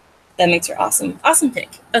 that makes her awesome. Awesome pick.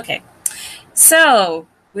 Okay. So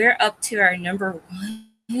we're up to our number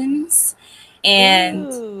ones.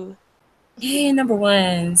 And Ooh. Yay, number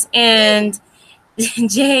ones. And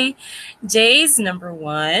Jay's number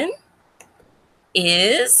 1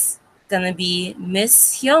 is gonna be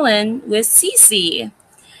Miss Hyolyn with CC.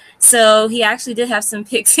 So he actually did have some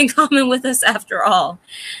picks in common with us after all.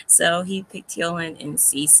 So he picked Hyolyn and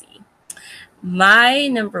CC. My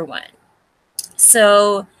number 1.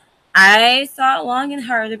 So I thought long and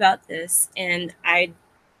hard about this, and I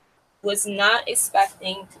was not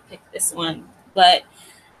expecting to pick this one, but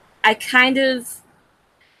I kind of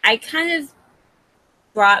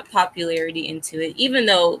brought popularity into it, even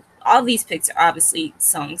though all these picks are obviously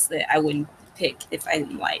songs that I wouldn't pick if I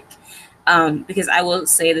didn't like. Because I will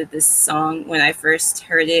say that this song, when I first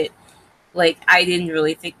heard it, like, I didn't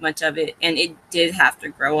really think much of it, and it did have to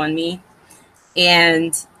grow on me.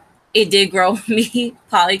 And it did grow on me,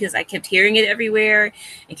 probably because I kept hearing it everywhere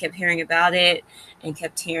and kept hearing about it and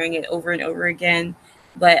kept hearing it over and over again.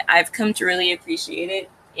 But I've come to really appreciate it,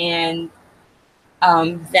 and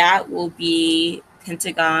that will be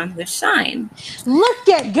Pentagon with Shine. Look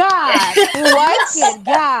at God. What? Look at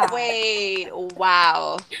God. Wait,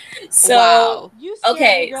 wow. So, wow. You scared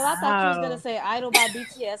okay. me, girl. I thought you was going to say Idol by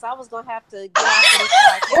BTS. I was going to have to get off of this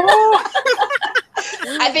podcast.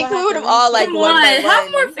 I think we would have all like one by one.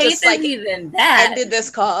 Have more faith just, in like, me than that. ended this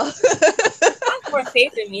call. more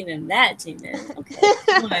faith in me than that, Jimin. Okay,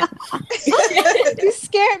 come on. You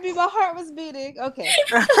scared me. My heart was beating. Okay.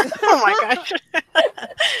 Oh my gosh.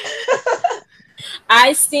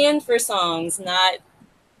 I stand for songs, not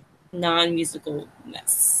non-musical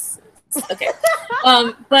mess. Okay.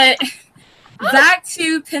 But back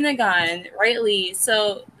to Pentagon, rightly.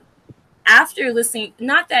 So after listening,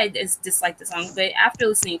 not that I dislike the song, but after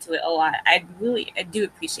listening to it a lot, I do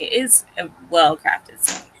appreciate it. It's a well-crafted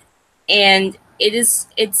song. And it's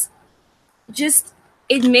just,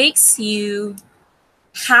 it makes you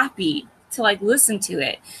happy to like listen to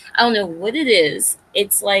it. I don't know what it is.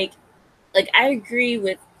 It's like I agree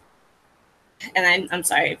with, and I'm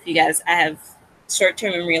sorry if you guys, I have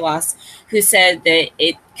short-term memory loss, who said that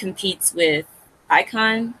it competes with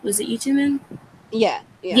Icon. Was it YouTubeman? Yeah.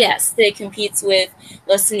 Yes, that it competes with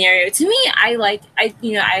Love Scenario. To me, I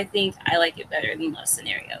think I like it better than Love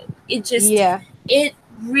Scenario. It just, it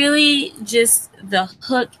really just, the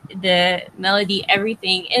hook, the melody,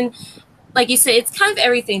 everything, and like you said, it's kind of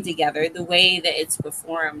everything together. The way that it's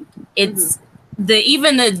performed, it's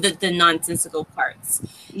even the nonsensical parts.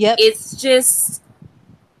 Yep. It's just,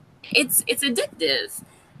 it's addictive,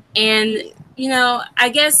 and I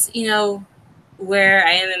guess where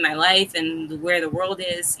I am in my life and where the world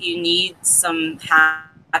is, you need some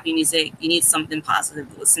happy music. You need something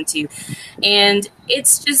positive to listen to, and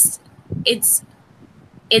it's just, it's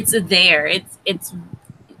there.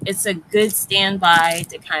 It's a good standby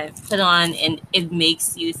to kind of put on, and it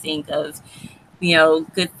makes you think of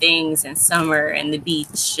good things and summer and the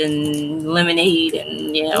beach and lemonade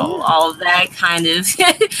and all of that kind of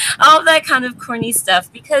all of that kind of corny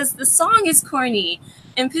stuff, because the song is corny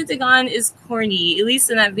and Pentagon is corny, at least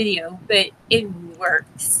in that video, but it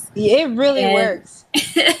works. Yeah, it really works.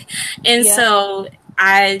 And so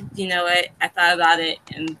I thought about it,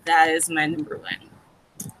 and that is my number one.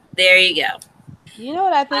 There you go. You know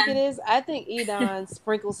what I think it is? I think Edon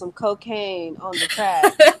sprinkled some cocaine on the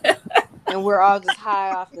track, and we're all just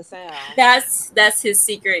high off the sound. That's his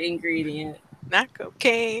secret ingredient. Not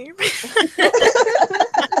cocaine.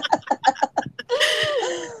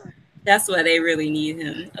 That's why they really need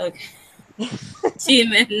him. Okay.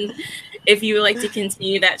 Jimin, if you would like to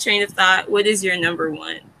continue that train of thought, what is your number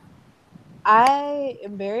one? I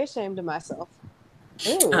am very ashamed of myself.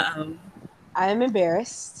 Uh-oh. I am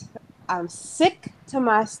embarrassed. I'm sick to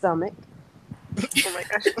my stomach. Oh my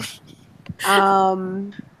gosh.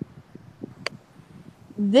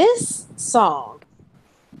 This song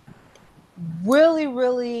really,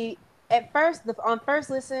 really, at first, on first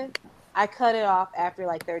listen, I cut it off after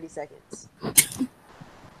like 30 seconds.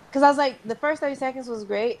 Because I was like, the first 30 seconds was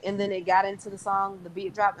great, and then it got into the song, the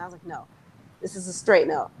beat dropped, and I was like, no, this is a straight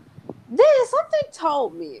no. Then something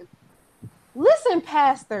told me, listen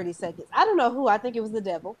past 30 seconds. I don't know who, I think it was the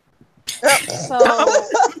devil. So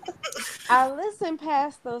I listened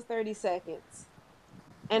past those 30 seconds,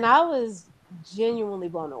 and I was genuinely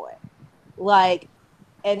blown away. Like,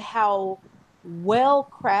 at how well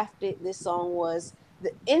crafted this song was.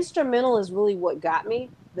 The instrumental is really what got me.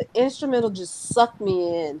 The instrumental just sucked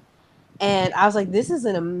me in, and I was like, this is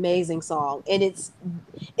an amazing song. And it's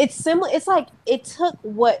similar. It's like it took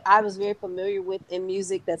what I was very familiar with in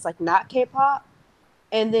music that's like not K-pop,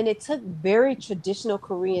 and then it took very traditional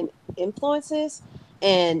Korean influences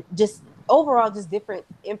and just overall just different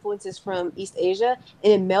influences from East Asia,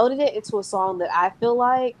 and it melded it into a song that I feel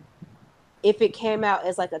like if it came out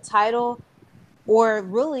as like a title, or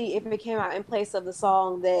really if it came out in place of the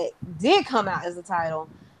song that did come out as the title,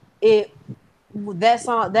 that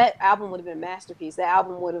album would have been a masterpiece. That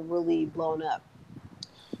album would have really blown up.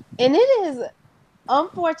 And it is,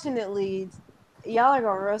 unfortunately, y'all are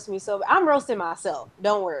gonna roast me, so I'm roasting myself.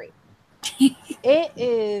 Don't worry. It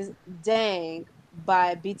is Dang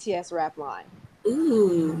by BTS Rap Line.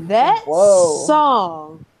 Ooh. That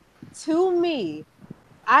song, to me,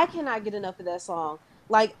 I cannot get enough of that song.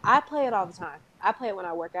 Like, I play it all the time. I play it when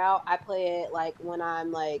I work out. I play it like when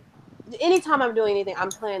I'm like, anytime I'm doing anything, I'm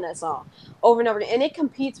playing that song over and over again. And it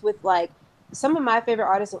competes with like some of my favorite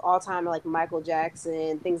artists of all time are like Michael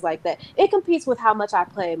Jackson, things like that. It competes with how much I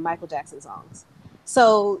play Michael Jackson songs.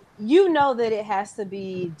 So you know that it has to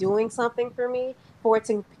be doing something for me for it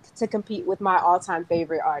to compete with my all-time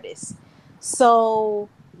favorite artists. So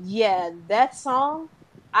yeah, that song,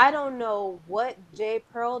 I don't know what J.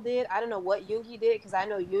 Pearl did. I don't know what Yoongi did, because I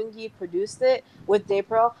know Yoongi produced it with J.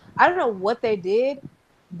 Pearl. I don't know what they did.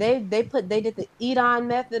 They did the Edon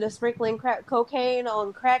method of sprinkling cocaine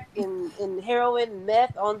on crack and heroin and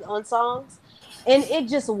meth on songs, and it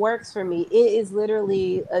just works for me. It is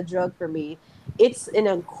literally a drug for me. It's an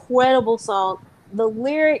incredible song. The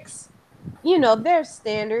lyrics, they're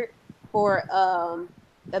standard. for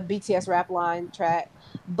a BTS rap line track,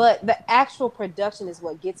 but the actual production is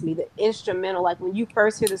what gets me. The instrumental, like when you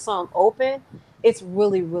first hear the song open, it's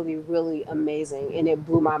really, really, really amazing, and it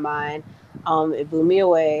blew my mind. It blew me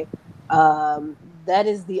away. That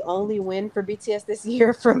is the only win for BTS this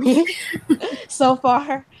year for me so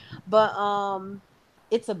far, but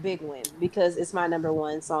it's a big win because it's my number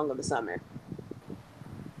one song of the summer.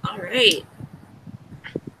 All right.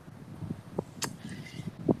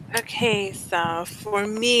 Okay, so for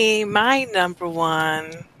me, my number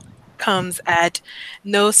one comes at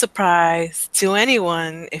no surprise to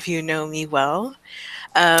anyone if you know me well.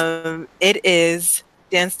 It is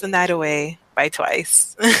Dance the Night Away by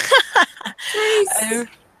Twice. Twice.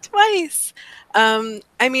 Twice.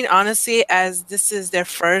 I mean, honestly, as this is their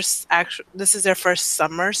first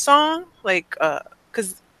summer song, like,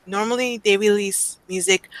 because normally they release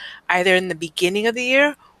music either in the beginning of the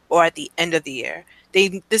year or at the end of the year.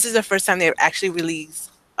 This is the first time they've actually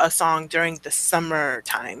released a song during the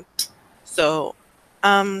summertime. So,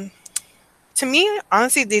 um, to me,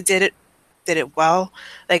 honestly, they did it well.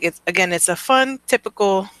 Like it's a fun,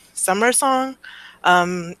 typical summer song.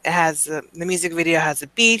 It has the music video has a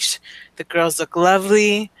beach. The girls look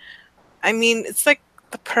lovely. I mean, it's like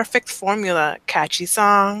the perfect formula: catchy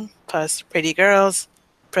song plus pretty girls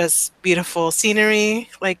plus beautiful scenery.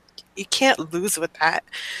 Like you can't lose with that.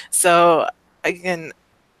 So again,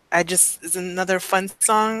 it's another fun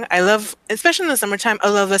song. I love, especially in the summertime. I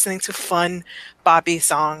love listening to fun, boppy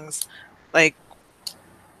songs. Like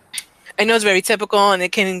I know it's very typical and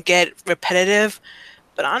it can get repetitive,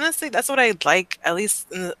 but honestly, that's what I like. At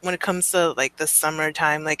least when it comes to like the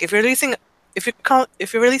summertime. Like if you're releasing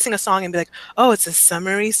a song and be like, oh, it's a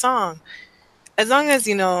summery song. As long as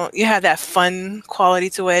you have that fun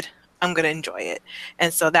quality to it, I'm gonna enjoy it.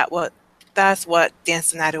 And so that's what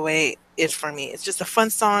Dance the Night Away is for me. It's just a fun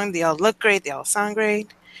song. They all look great. They all sound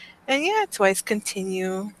great. And yeah, Twice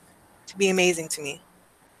continue to be amazing to me.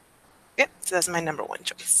 Yep. So that's my number one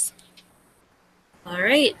choice. All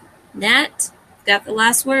right. Nat, got the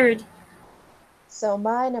last word. So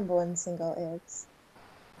my number one single is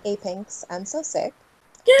A-Pink's I'm So Sick.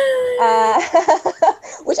 Yay!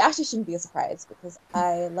 Which actually shouldn't be a surprise because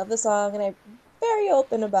I love the song and I'm very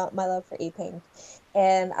open about my love for A-Pink.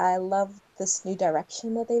 And I love this new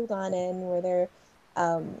direction that they've gone in where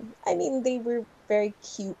I mean, they were very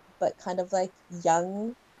cute, but kind of like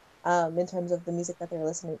young, in terms of the music that they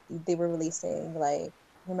were releasing, like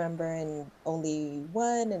Remember and Only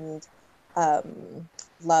One and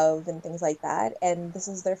Love and things like that. And this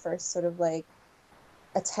is their first sort of like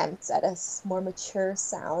attempts at a more mature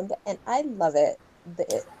sound, and I love it.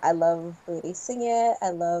 I love the way they sing it. I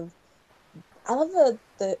love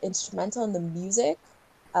the instrumental and the music.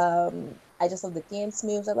 I just love the dance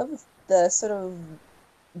moves. I love the sort of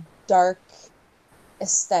dark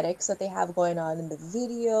aesthetics that they have going on in the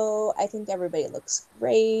video. I think everybody looks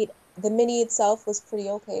great. The mini itself was pretty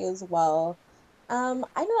okay as well. I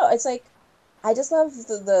don't know. It's like I just love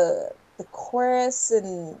the chorus,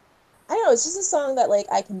 and I don't know. It's just a song that like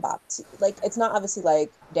I can bop to. Like it's not obviously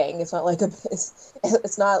like dang. It's not like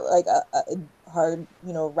it's not like a hard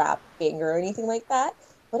rap banger or anything like that.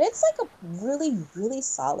 But it's like a really really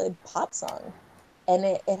solid pop song, and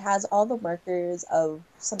it has all the markers of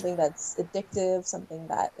something that's addictive, something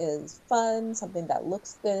that is fun, something that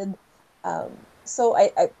looks good. So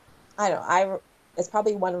I don't know. It's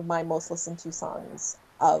probably one of my most listened to songs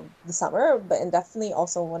of the summer, but and definitely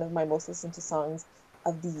also one of my most listened to songs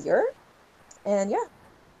of the year. And yeah,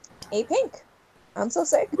 A-Pink. I'm so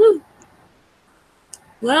sick. Woo.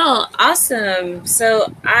 Well, awesome.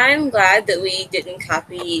 So I'm glad that we didn't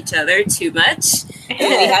copy each other too much. I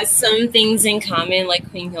mean, we had some things in common, like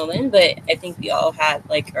Queen Hillman, but I think we all had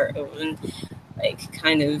like our own, like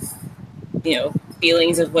kind of,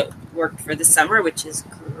 feelings of what worked for the summer, which is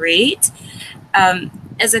great.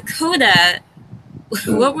 As a coda,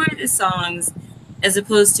 what were the songs, as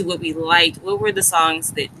opposed to what we liked? What were the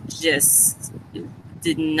songs that just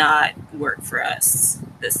did not work for us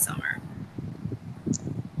this summer?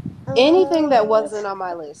 Anything that wasn't on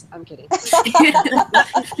my list. I'm kidding.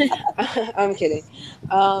 I'm kidding.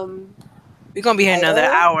 We're gonna be here another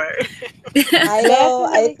hour. Idol,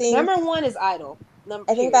 I think number one is Idol.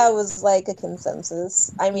 I think that was like a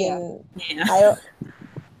consensus. I mean, yeah.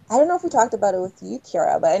 I don't know if we talked about it with you,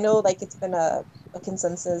 Kira, but I know like it's been a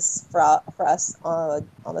consensus for us on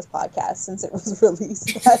this podcast since it was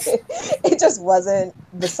released that it just wasn't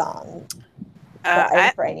the song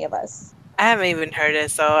for any of us. I haven't even heard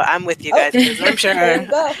it, so I'm with you guys. I'm sure. There you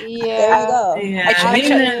go. Yeah. There you go. I'm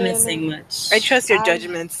not missing much. I trust your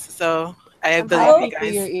judgments, so I I'm believe happy you guys. for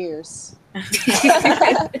your ears.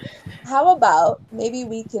 How about maybe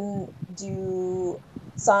we can do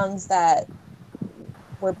songs that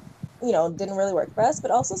were, didn't really work for us,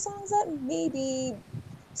 but also songs that maybe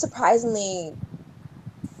surprisingly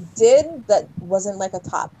did that wasn't like a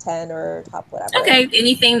top 10 or top whatever. Okay,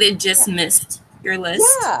 anything that Yeah. just missed your list?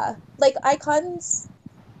 Yeah. Like Icons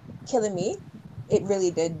Killing Me, it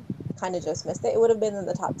really did kind of just missed it. It would have been in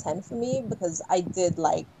the top 10 for me because I did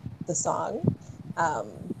like the song. Um,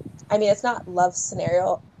 I mean, it's not Love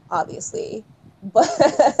Scenario, obviously, but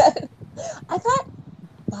I thought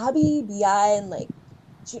Bobby, BI, and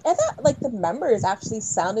I thought like the members actually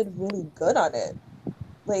sounded really good on it.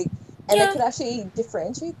 Like, and they Yeah. could actually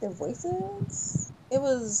differentiate their voices. It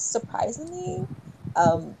was surprisingly,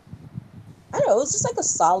 um, I don't know, it was just like a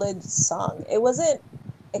solid song. It wasn't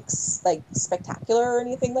like spectacular or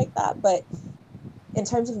anything like that, but in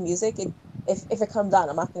terms of music, if it comes on,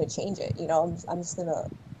 I'm not going to change it. I'm just going to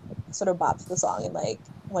sort of bop to the song and like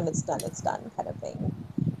when it's done kind of thing.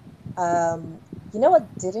 You know what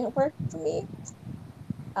didn't work for me?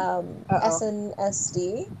 Uh-oh.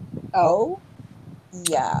 SNSD. Oh. Oh,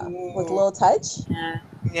 yeah, with a Ooh, little touch. Yeah.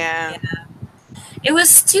 yeah. Yeah. It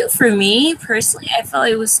was too, for me personally, I felt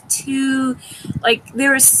it was too, like,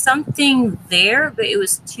 there was something there, but it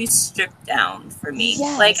was too stripped down for me.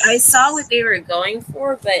 Like, I saw what Yes. they were going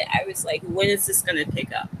for, but I was like, when is this going to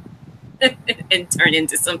pick up and turn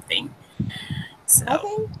into something? I So,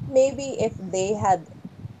 think maybe if they had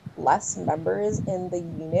less members in the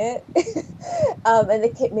unit, and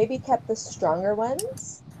they maybe kept the stronger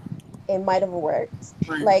ones, it might have worked.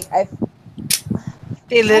 fun. Like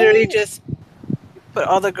They literally I just put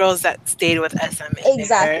all the girls that stayed with SM in there,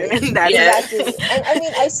 exactly, and that's Yeah. it. exactly. And I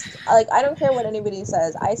mean, I don't care what anybody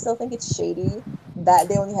says. I still think it's shady that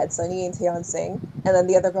they only had Sunny and Taeyeon sing, and then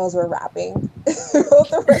the other girls were rapping throughout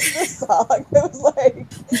the rest of the song. It was like,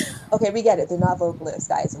 okay, we get it. They're not vocalists,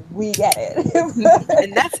 guys. We get it.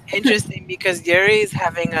 And that's interesting because Yuri is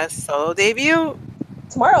having a solo debut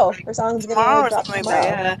Tomorrow, her song's gonna tomorrow or drop something like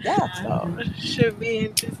that. tomorrow. Yeah, Yeah, so it should be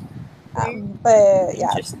interesting. but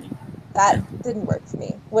yeah, Interesting. that didn't work for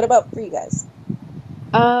me. What about for you guys?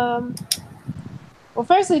 Um. Well,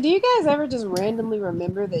 firstly, do you guys ever just randomly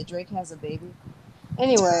remember that Drake has a baby?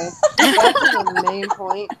 Anyway, back to the main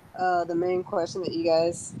point, the main question that you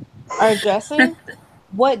guys are addressing.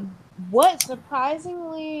 What what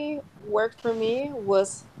surprisingly worked for me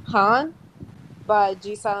was Han by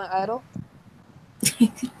G Silent Idol.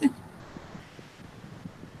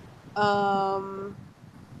 Um,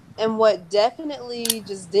 and what definitely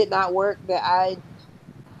just did not work that I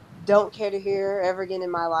don't care to hear ever again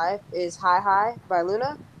in my life is Hi Hi by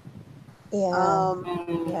Luna. Yeah, Um,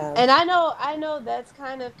 Mm, yeah. and I know that's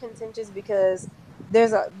kind of contentious because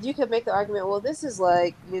you could make the argument, well, this is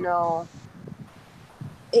like,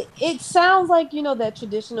 it sounds like, that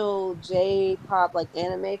traditional J-pop like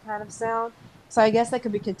anime kind of sound. So I guess that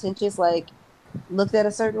could be contentious, like looked at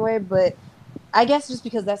a certain way, but I guess just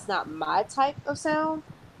because that's not my type of sound,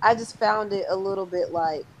 I just found it a little bit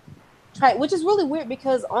like try, which is really weird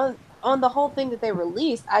because on the whole thing that they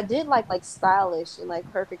released, I did like Stylish and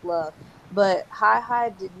like Perfect Love, but Hi Hi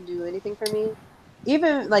didn't do anything for me.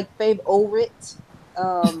 Even like Fave Orit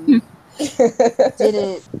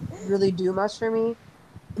didn't really do much for me,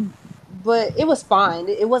 but it was fine.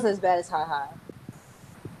 It wasn't as bad as Hi Hi.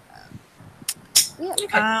 Yeah.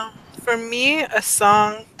 okay. For me, a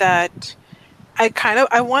song that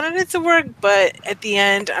I wanted it to work, but at the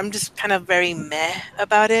end, I'm just kind of very meh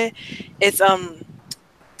about it. It's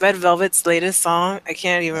Red Velvet's latest song. I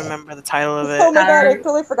can't even remember the title of Oh it. my god, I Power,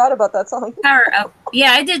 totally forgot about that song. power up.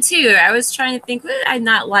 Yeah, I did too. I was trying to think, what did I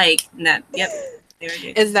not like? And that, yep, there it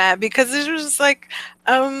is. Is that because it was just like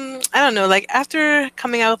I don't know, like after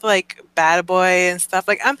coming out with like Bad Boy and stuff,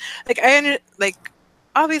 like I'm like like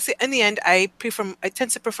obviously in the end I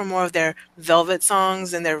tend to prefer more of their Velvet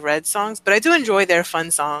songs and their Red songs, but I do enjoy their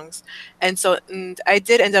fun songs. And I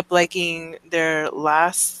did end up liking their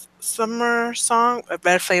last summer song,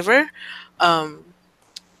 Red Flavor. Um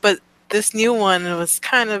but this new one was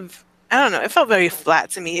kind of, I don't know. It felt very flat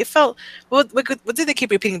to me. It felt, what did they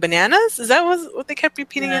keep repeating? Bananas? Is that what they kept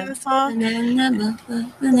repeating in Yeah. the song? Banana,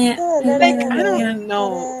 Like, I yeah. don't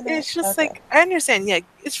know. It's just Okay. like, I understand. Yeah,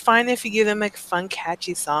 it's fine if you give them like fun,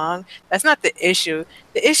 catchy song. That's not the issue.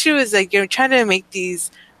 The issue is like you're trying to make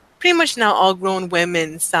these pretty much now all grown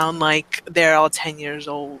women sound like they're all 10 years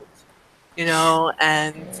old,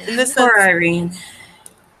 and in this Poor sense, Irene.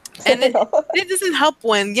 and it doesn't help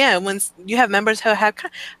when you have members who have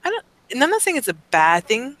I don't, and I'm not saying it's a bad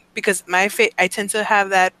thing because I tend to have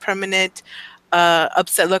that permanent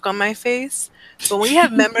upset look on my face, But when you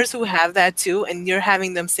have members who have that too, and you're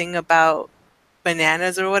having them sing about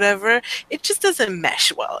bananas or whatever, it just doesn't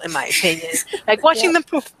mesh well, in my opinion. Like watching them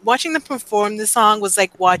perform the song was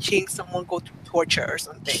like watching someone go through torture or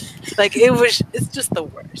something. Like it's just the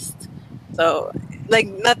worst. So like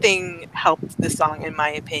nothing helped the song, in my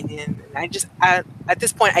opinion. And at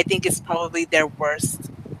this point, I think it's probably their worst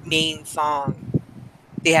main song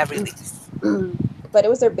they have released. But it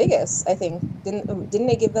was their biggest, I think. Didn't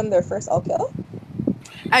they give them their first all kill?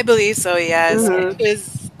 I believe so, yes, which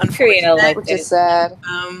is Korea unfortunate. liked Which is it. sad.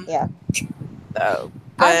 Yeah. So,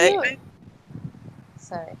 I but do.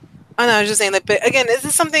 Sorry. oh no, I was just saying that. But again, this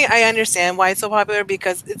is something I understand why it's so popular,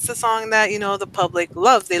 because it's a song that the public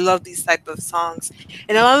loves. They love these type of songs,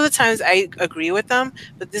 and a lot of the times I agree with them.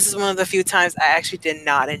 But this is one of the few times I actually did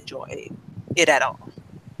not enjoy it at all.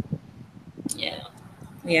 Yeah,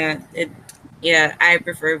 yeah. I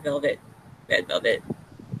prefer Red Velvet,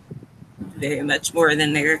 very much more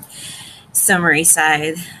than their summery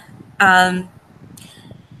side. Um,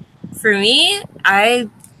 for me, a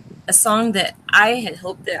song that I had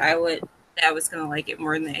hoped that I was gonna like it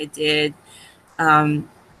more than I did,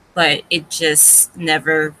 but it just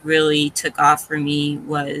never really took off for me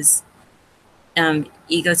was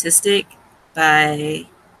 "Egotistic" by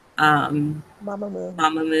Mamamoo.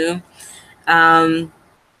 Mamamoo.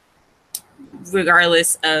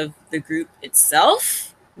 Regardless of the group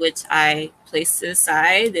itself, which I placed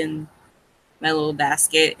aside in my little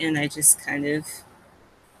basket and I just kind of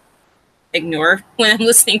ignore when I'm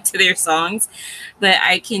listening to their songs. But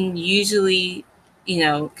I can usually,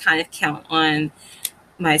 kind of count on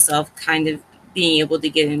myself kind of being able to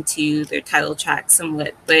get into their title track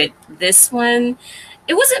somewhat. But this one,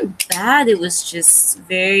 it wasn't bad. It was just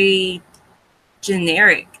very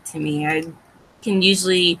generic to me. I can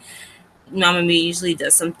usually Mamamoo usually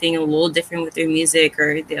does something a little different with their music,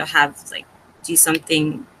 or they'll have like do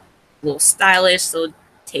something a little stylish. So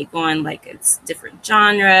take on like a different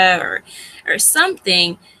genre or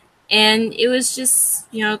something, and it was just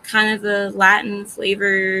kind of a Latin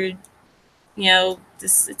flavored,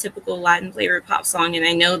 just a typical Latin flavored pop song. And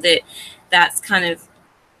I know that that's kind of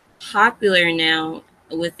popular now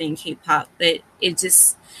within K-pop, but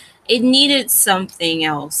it needed something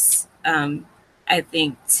else. I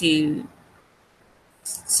think to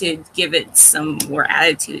give it some more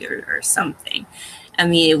attitude or something. I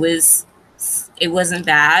mean, it wasn't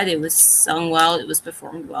bad. It was sung well. It was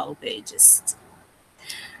performed well, but it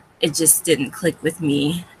just didn't click with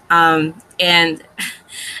me. And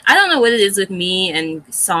I don't know what it is with me and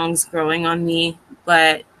songs growing on me,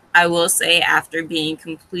 but I will say after being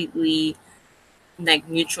completely like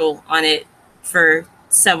neutral on it for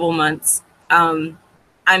several months, I'm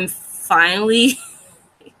finally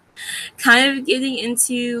kind of getting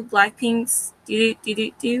into Blackpink's do do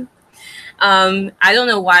do do. I don't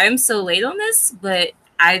know why I'm so late on this, but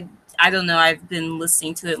I don't know. I've been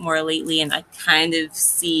listening to it more lately, and I kind of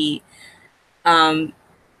see.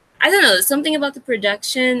 I don't know, something about the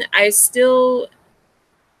production.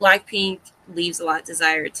 Blackpink leaves a lot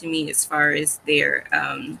desired to me as far as their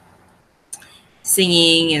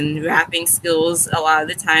singing and rapping skills a lot of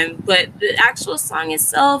the time. But the actual song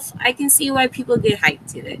itself, I can see why people get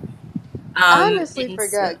hyped to it. I honestly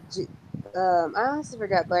forgot. I honestly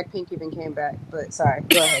forgot Blackpink even came back. But sorry,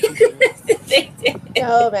 go ahead.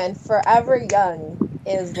 No, man, Forever Young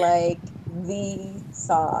is like the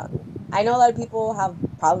song. I know a lot of people have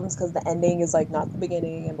problems because the ending is like not the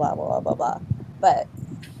beginning and blah blah blah blah blah. But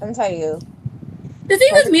I'm telling you, the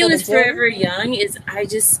thing with me with Forever Young is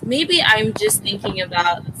maybe I'm just thinking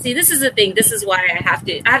about. See, this is the thing. This is why I have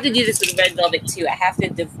to do this with Red Velvet too. I have to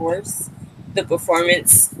divorce the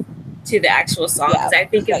performance to the actual song, because I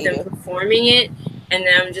think of them performing it, and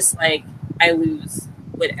then I'm just like, I lose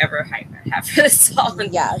whatever hype I have for the song.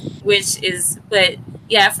 Yeah. But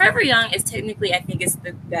yeah, Forever Young is technically, I think, is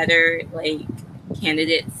the better like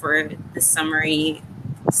candidate for the summery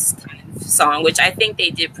kind of song, which I think they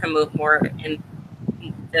did promote more in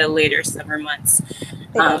the later summer months.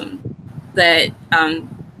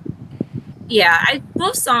 Yeah,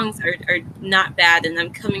 both songs are not bad, and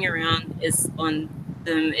I'm coming around on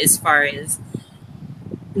them as far as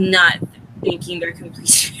not thinking they're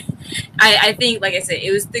complete. I think, like I said,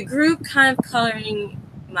 it was the group kind of coloring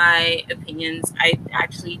my opinions. I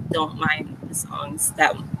actually don't mind the songs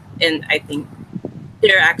and I think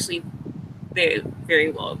they're actually very, very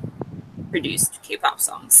well produced K-pop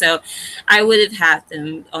songs. So I would have had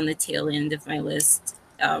them on the tail end of my list,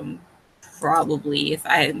 probably if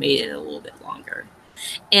I had made it a little bit longer.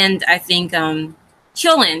 And I think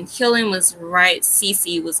Hyolyn was right.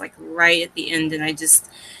 CC was like right at the end, and I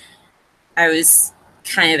was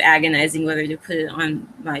kind of agonizing whether to put it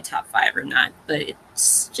on my top 5 or not, but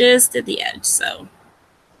it's just at the edge. So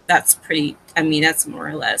that's that's more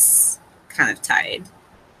or less kind of tied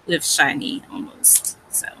with Shiny almost.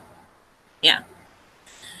 So yeah.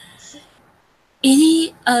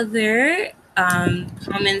 Any other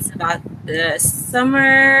comments about the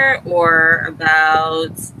summer or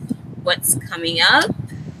about what's coming up?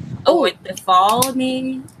 Oh, what the fall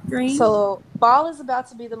may bring? So fall is about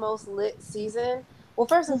to be the most lit season. Well,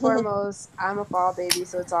 first and foremost, I'm a fall baby,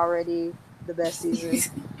 so it's already the best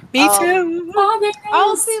season. Me too.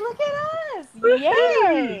 Oh, see, look at us!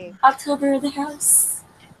 Yay! October the house.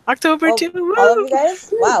 October too. All of you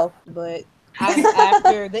guys? Wow. But I'm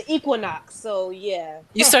after the equinox, so yeah.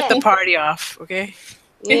 You start the party off, okay?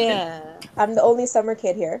 Yeah. I'm the only summer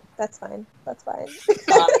kid here. That's fine. That's fine.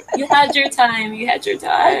 You had your time. You had your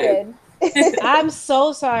time. I did. I'm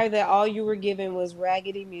so sorry that all you were given was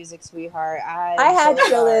raggedy music, sweetheart. I had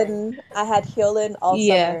Hyolyn all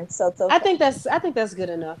summer, so it's okay. I think that's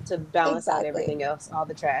good enough to balance out everything else, all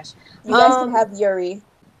the trash. You guys can have Yuri.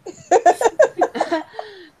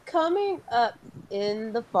 Coming up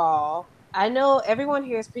in the fall, I know everyone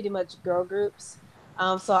here is pretty much girl groups.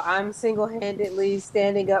 So I'm single-handedly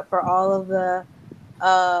standing up for all of the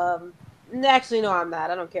actually, no, I'm not.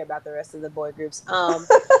 I don't care about the rest of the boy groups.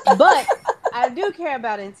 But I do care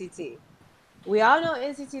about NCT. We all know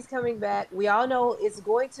NCT is coming back. We all know it's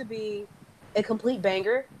going to be a complete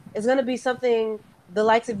banger. It's going to be something the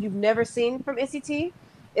likes of you've never seen from NCT.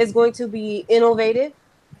 It's going to be innovative.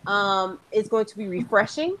 It's going to be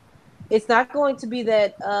refreshing. It's not going to be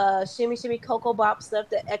that shimmy shimmy cocoa bop stuff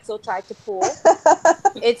that EXO tried to pull.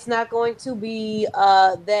 It's not going to be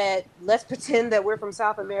that let's pretend that we're from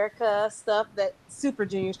South America stuff that Super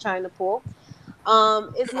Junior's trying to pull.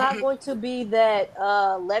 It's not going to be that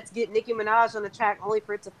let's get Nicki Minaj on the track only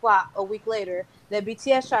for it to flop a week later that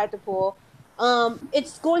BTS tried to pull.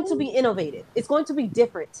 It's going to be innovative. It's going to be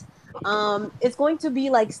different. It's going to be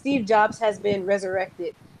like Steve Jobs has been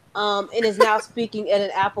resurrected. And is now speaking at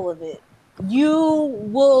an Apple event. You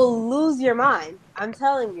will lose your mind. I'm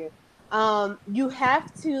telling you. You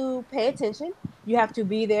have to pay attention. You have to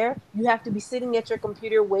be there. You have to be sitting at your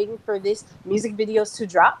computer waiting for this music videos to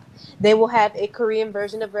drop. They will have a Korean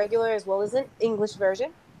version of regular as well as an English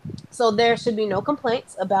version. So there should be no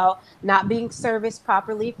complaints about not being serviced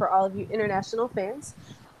properly for all of you international fans.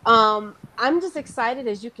 I'm just excited,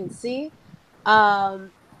 as you can see.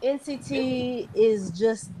 NCT is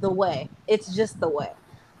just the way. It's just the way.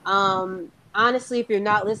 Honestly, if you're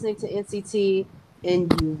not listening to NCT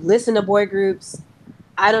and you listen to boy groups,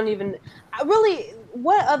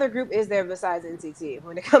 what other group is there besides NCT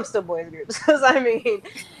when it comes to boys groups? Because I mean,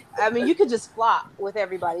 you could just flop with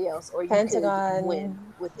everybody else, or you Pentagon, could win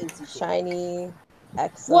with NCT. Shiny,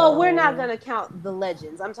 EXO. Well, we're not gonna count the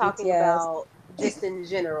legends. I'm talking about just in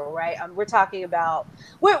general, right? We're talking about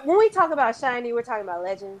when we talk about Shiny, we're talking about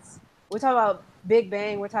legends. We're talking about Big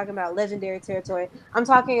Bang. We're talking about legendary territory. I'm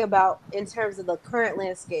talking about in terms of the current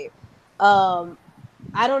landscape.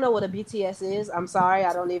 I don't know what a BTS is. I'm sorry.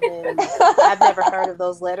 I've never heard of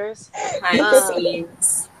those letters.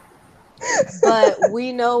 But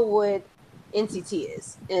we know what NCT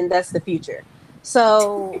is, and that's the future.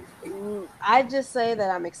 So I just say that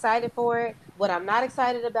I'm excited for it. What I'm not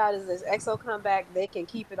excited about is this EXO comeback. They can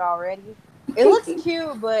keep it already. It looks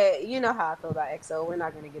cute, but you know how I feel about EXO. We're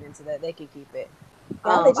not going to get into that. They can keep it.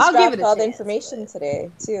 Yeah, they just dropped all the information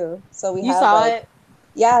today too. So you saw it.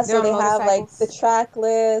 Yeah, so they have like the track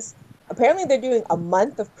list. Apparently, they're doing a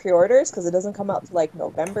month of pre-orders because it doesn't come out to like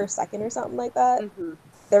November 2nd or something like that. Mm-hmm.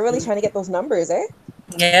 They're really trying to get those numbers, eh?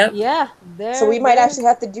 Yep. Yeah. So we might actually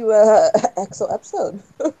have to do a EXO episode.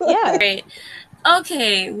 Yeah. Great.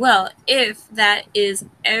 Okay, well, if that is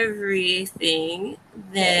everything,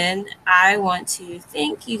 then I want to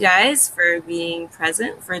thank you guys for being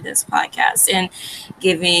present for this podcast and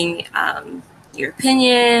giving your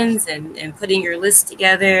opinions and putting your list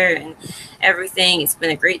together and everything. It's been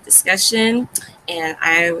a great discussion, and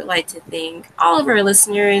I would like to thank all of our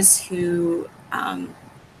listeners who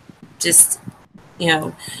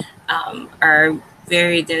are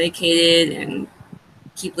very dedicated and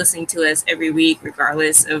keep listening to us every week,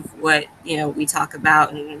 regardless of what we talk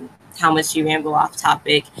about and how much you ramble off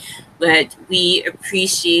topic. But we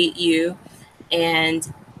appreciate you,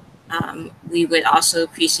 and we would also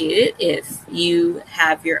appreciate it if you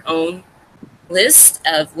have your own list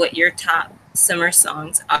of what your top summer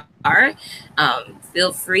songs are.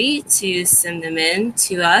 Feel free to send them in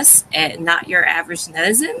to us at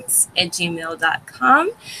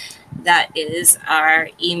notyouraverage.netizens@gmail.com. That is our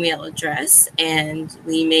email address, and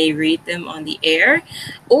we may read them on the air.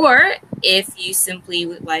 Or If you simply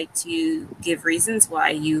would like to give reasons why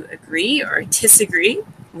you agree or disagree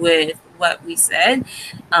with what we said,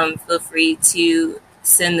 feel free to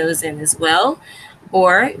send those in as well,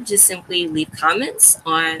 or just simply leave comments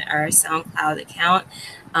on our SoundCloud account.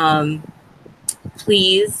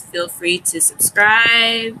 Please feel free to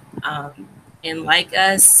subscribe and like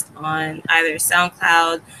us on either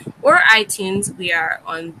SoundCloud or iTunes. We are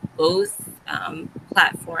on both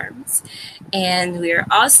platforms. And we are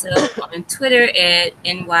also on Twitter at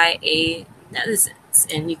NYA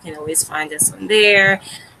Netizens. And you can always find us on there.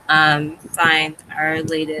 Find our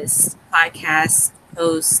latest podcast,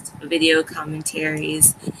 post, video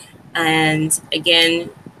commentaries. And again,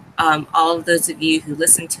 all of those of you who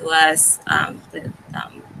listen to us, that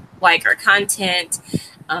like our content,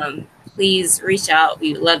 please reach out.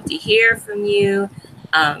 We would love to hear from you.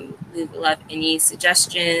 We would love any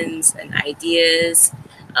suggestions and ideas,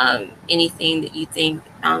 anything that you think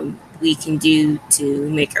we can do to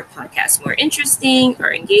make our podcast more interesting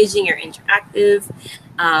or engaging or interactive.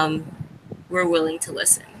 We're willing to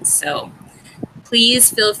listen. So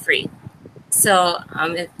please feel free. So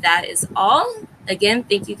if that is all, again,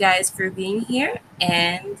 thank you guys for being here,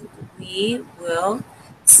 and we will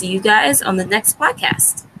see you guys on the next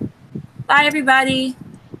podcast. Bye, everybody.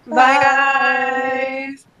 Bye,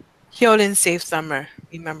 guys. Hyolyn, safe summer.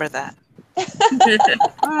 Remember that.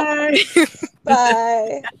 Bye.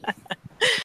 Bye.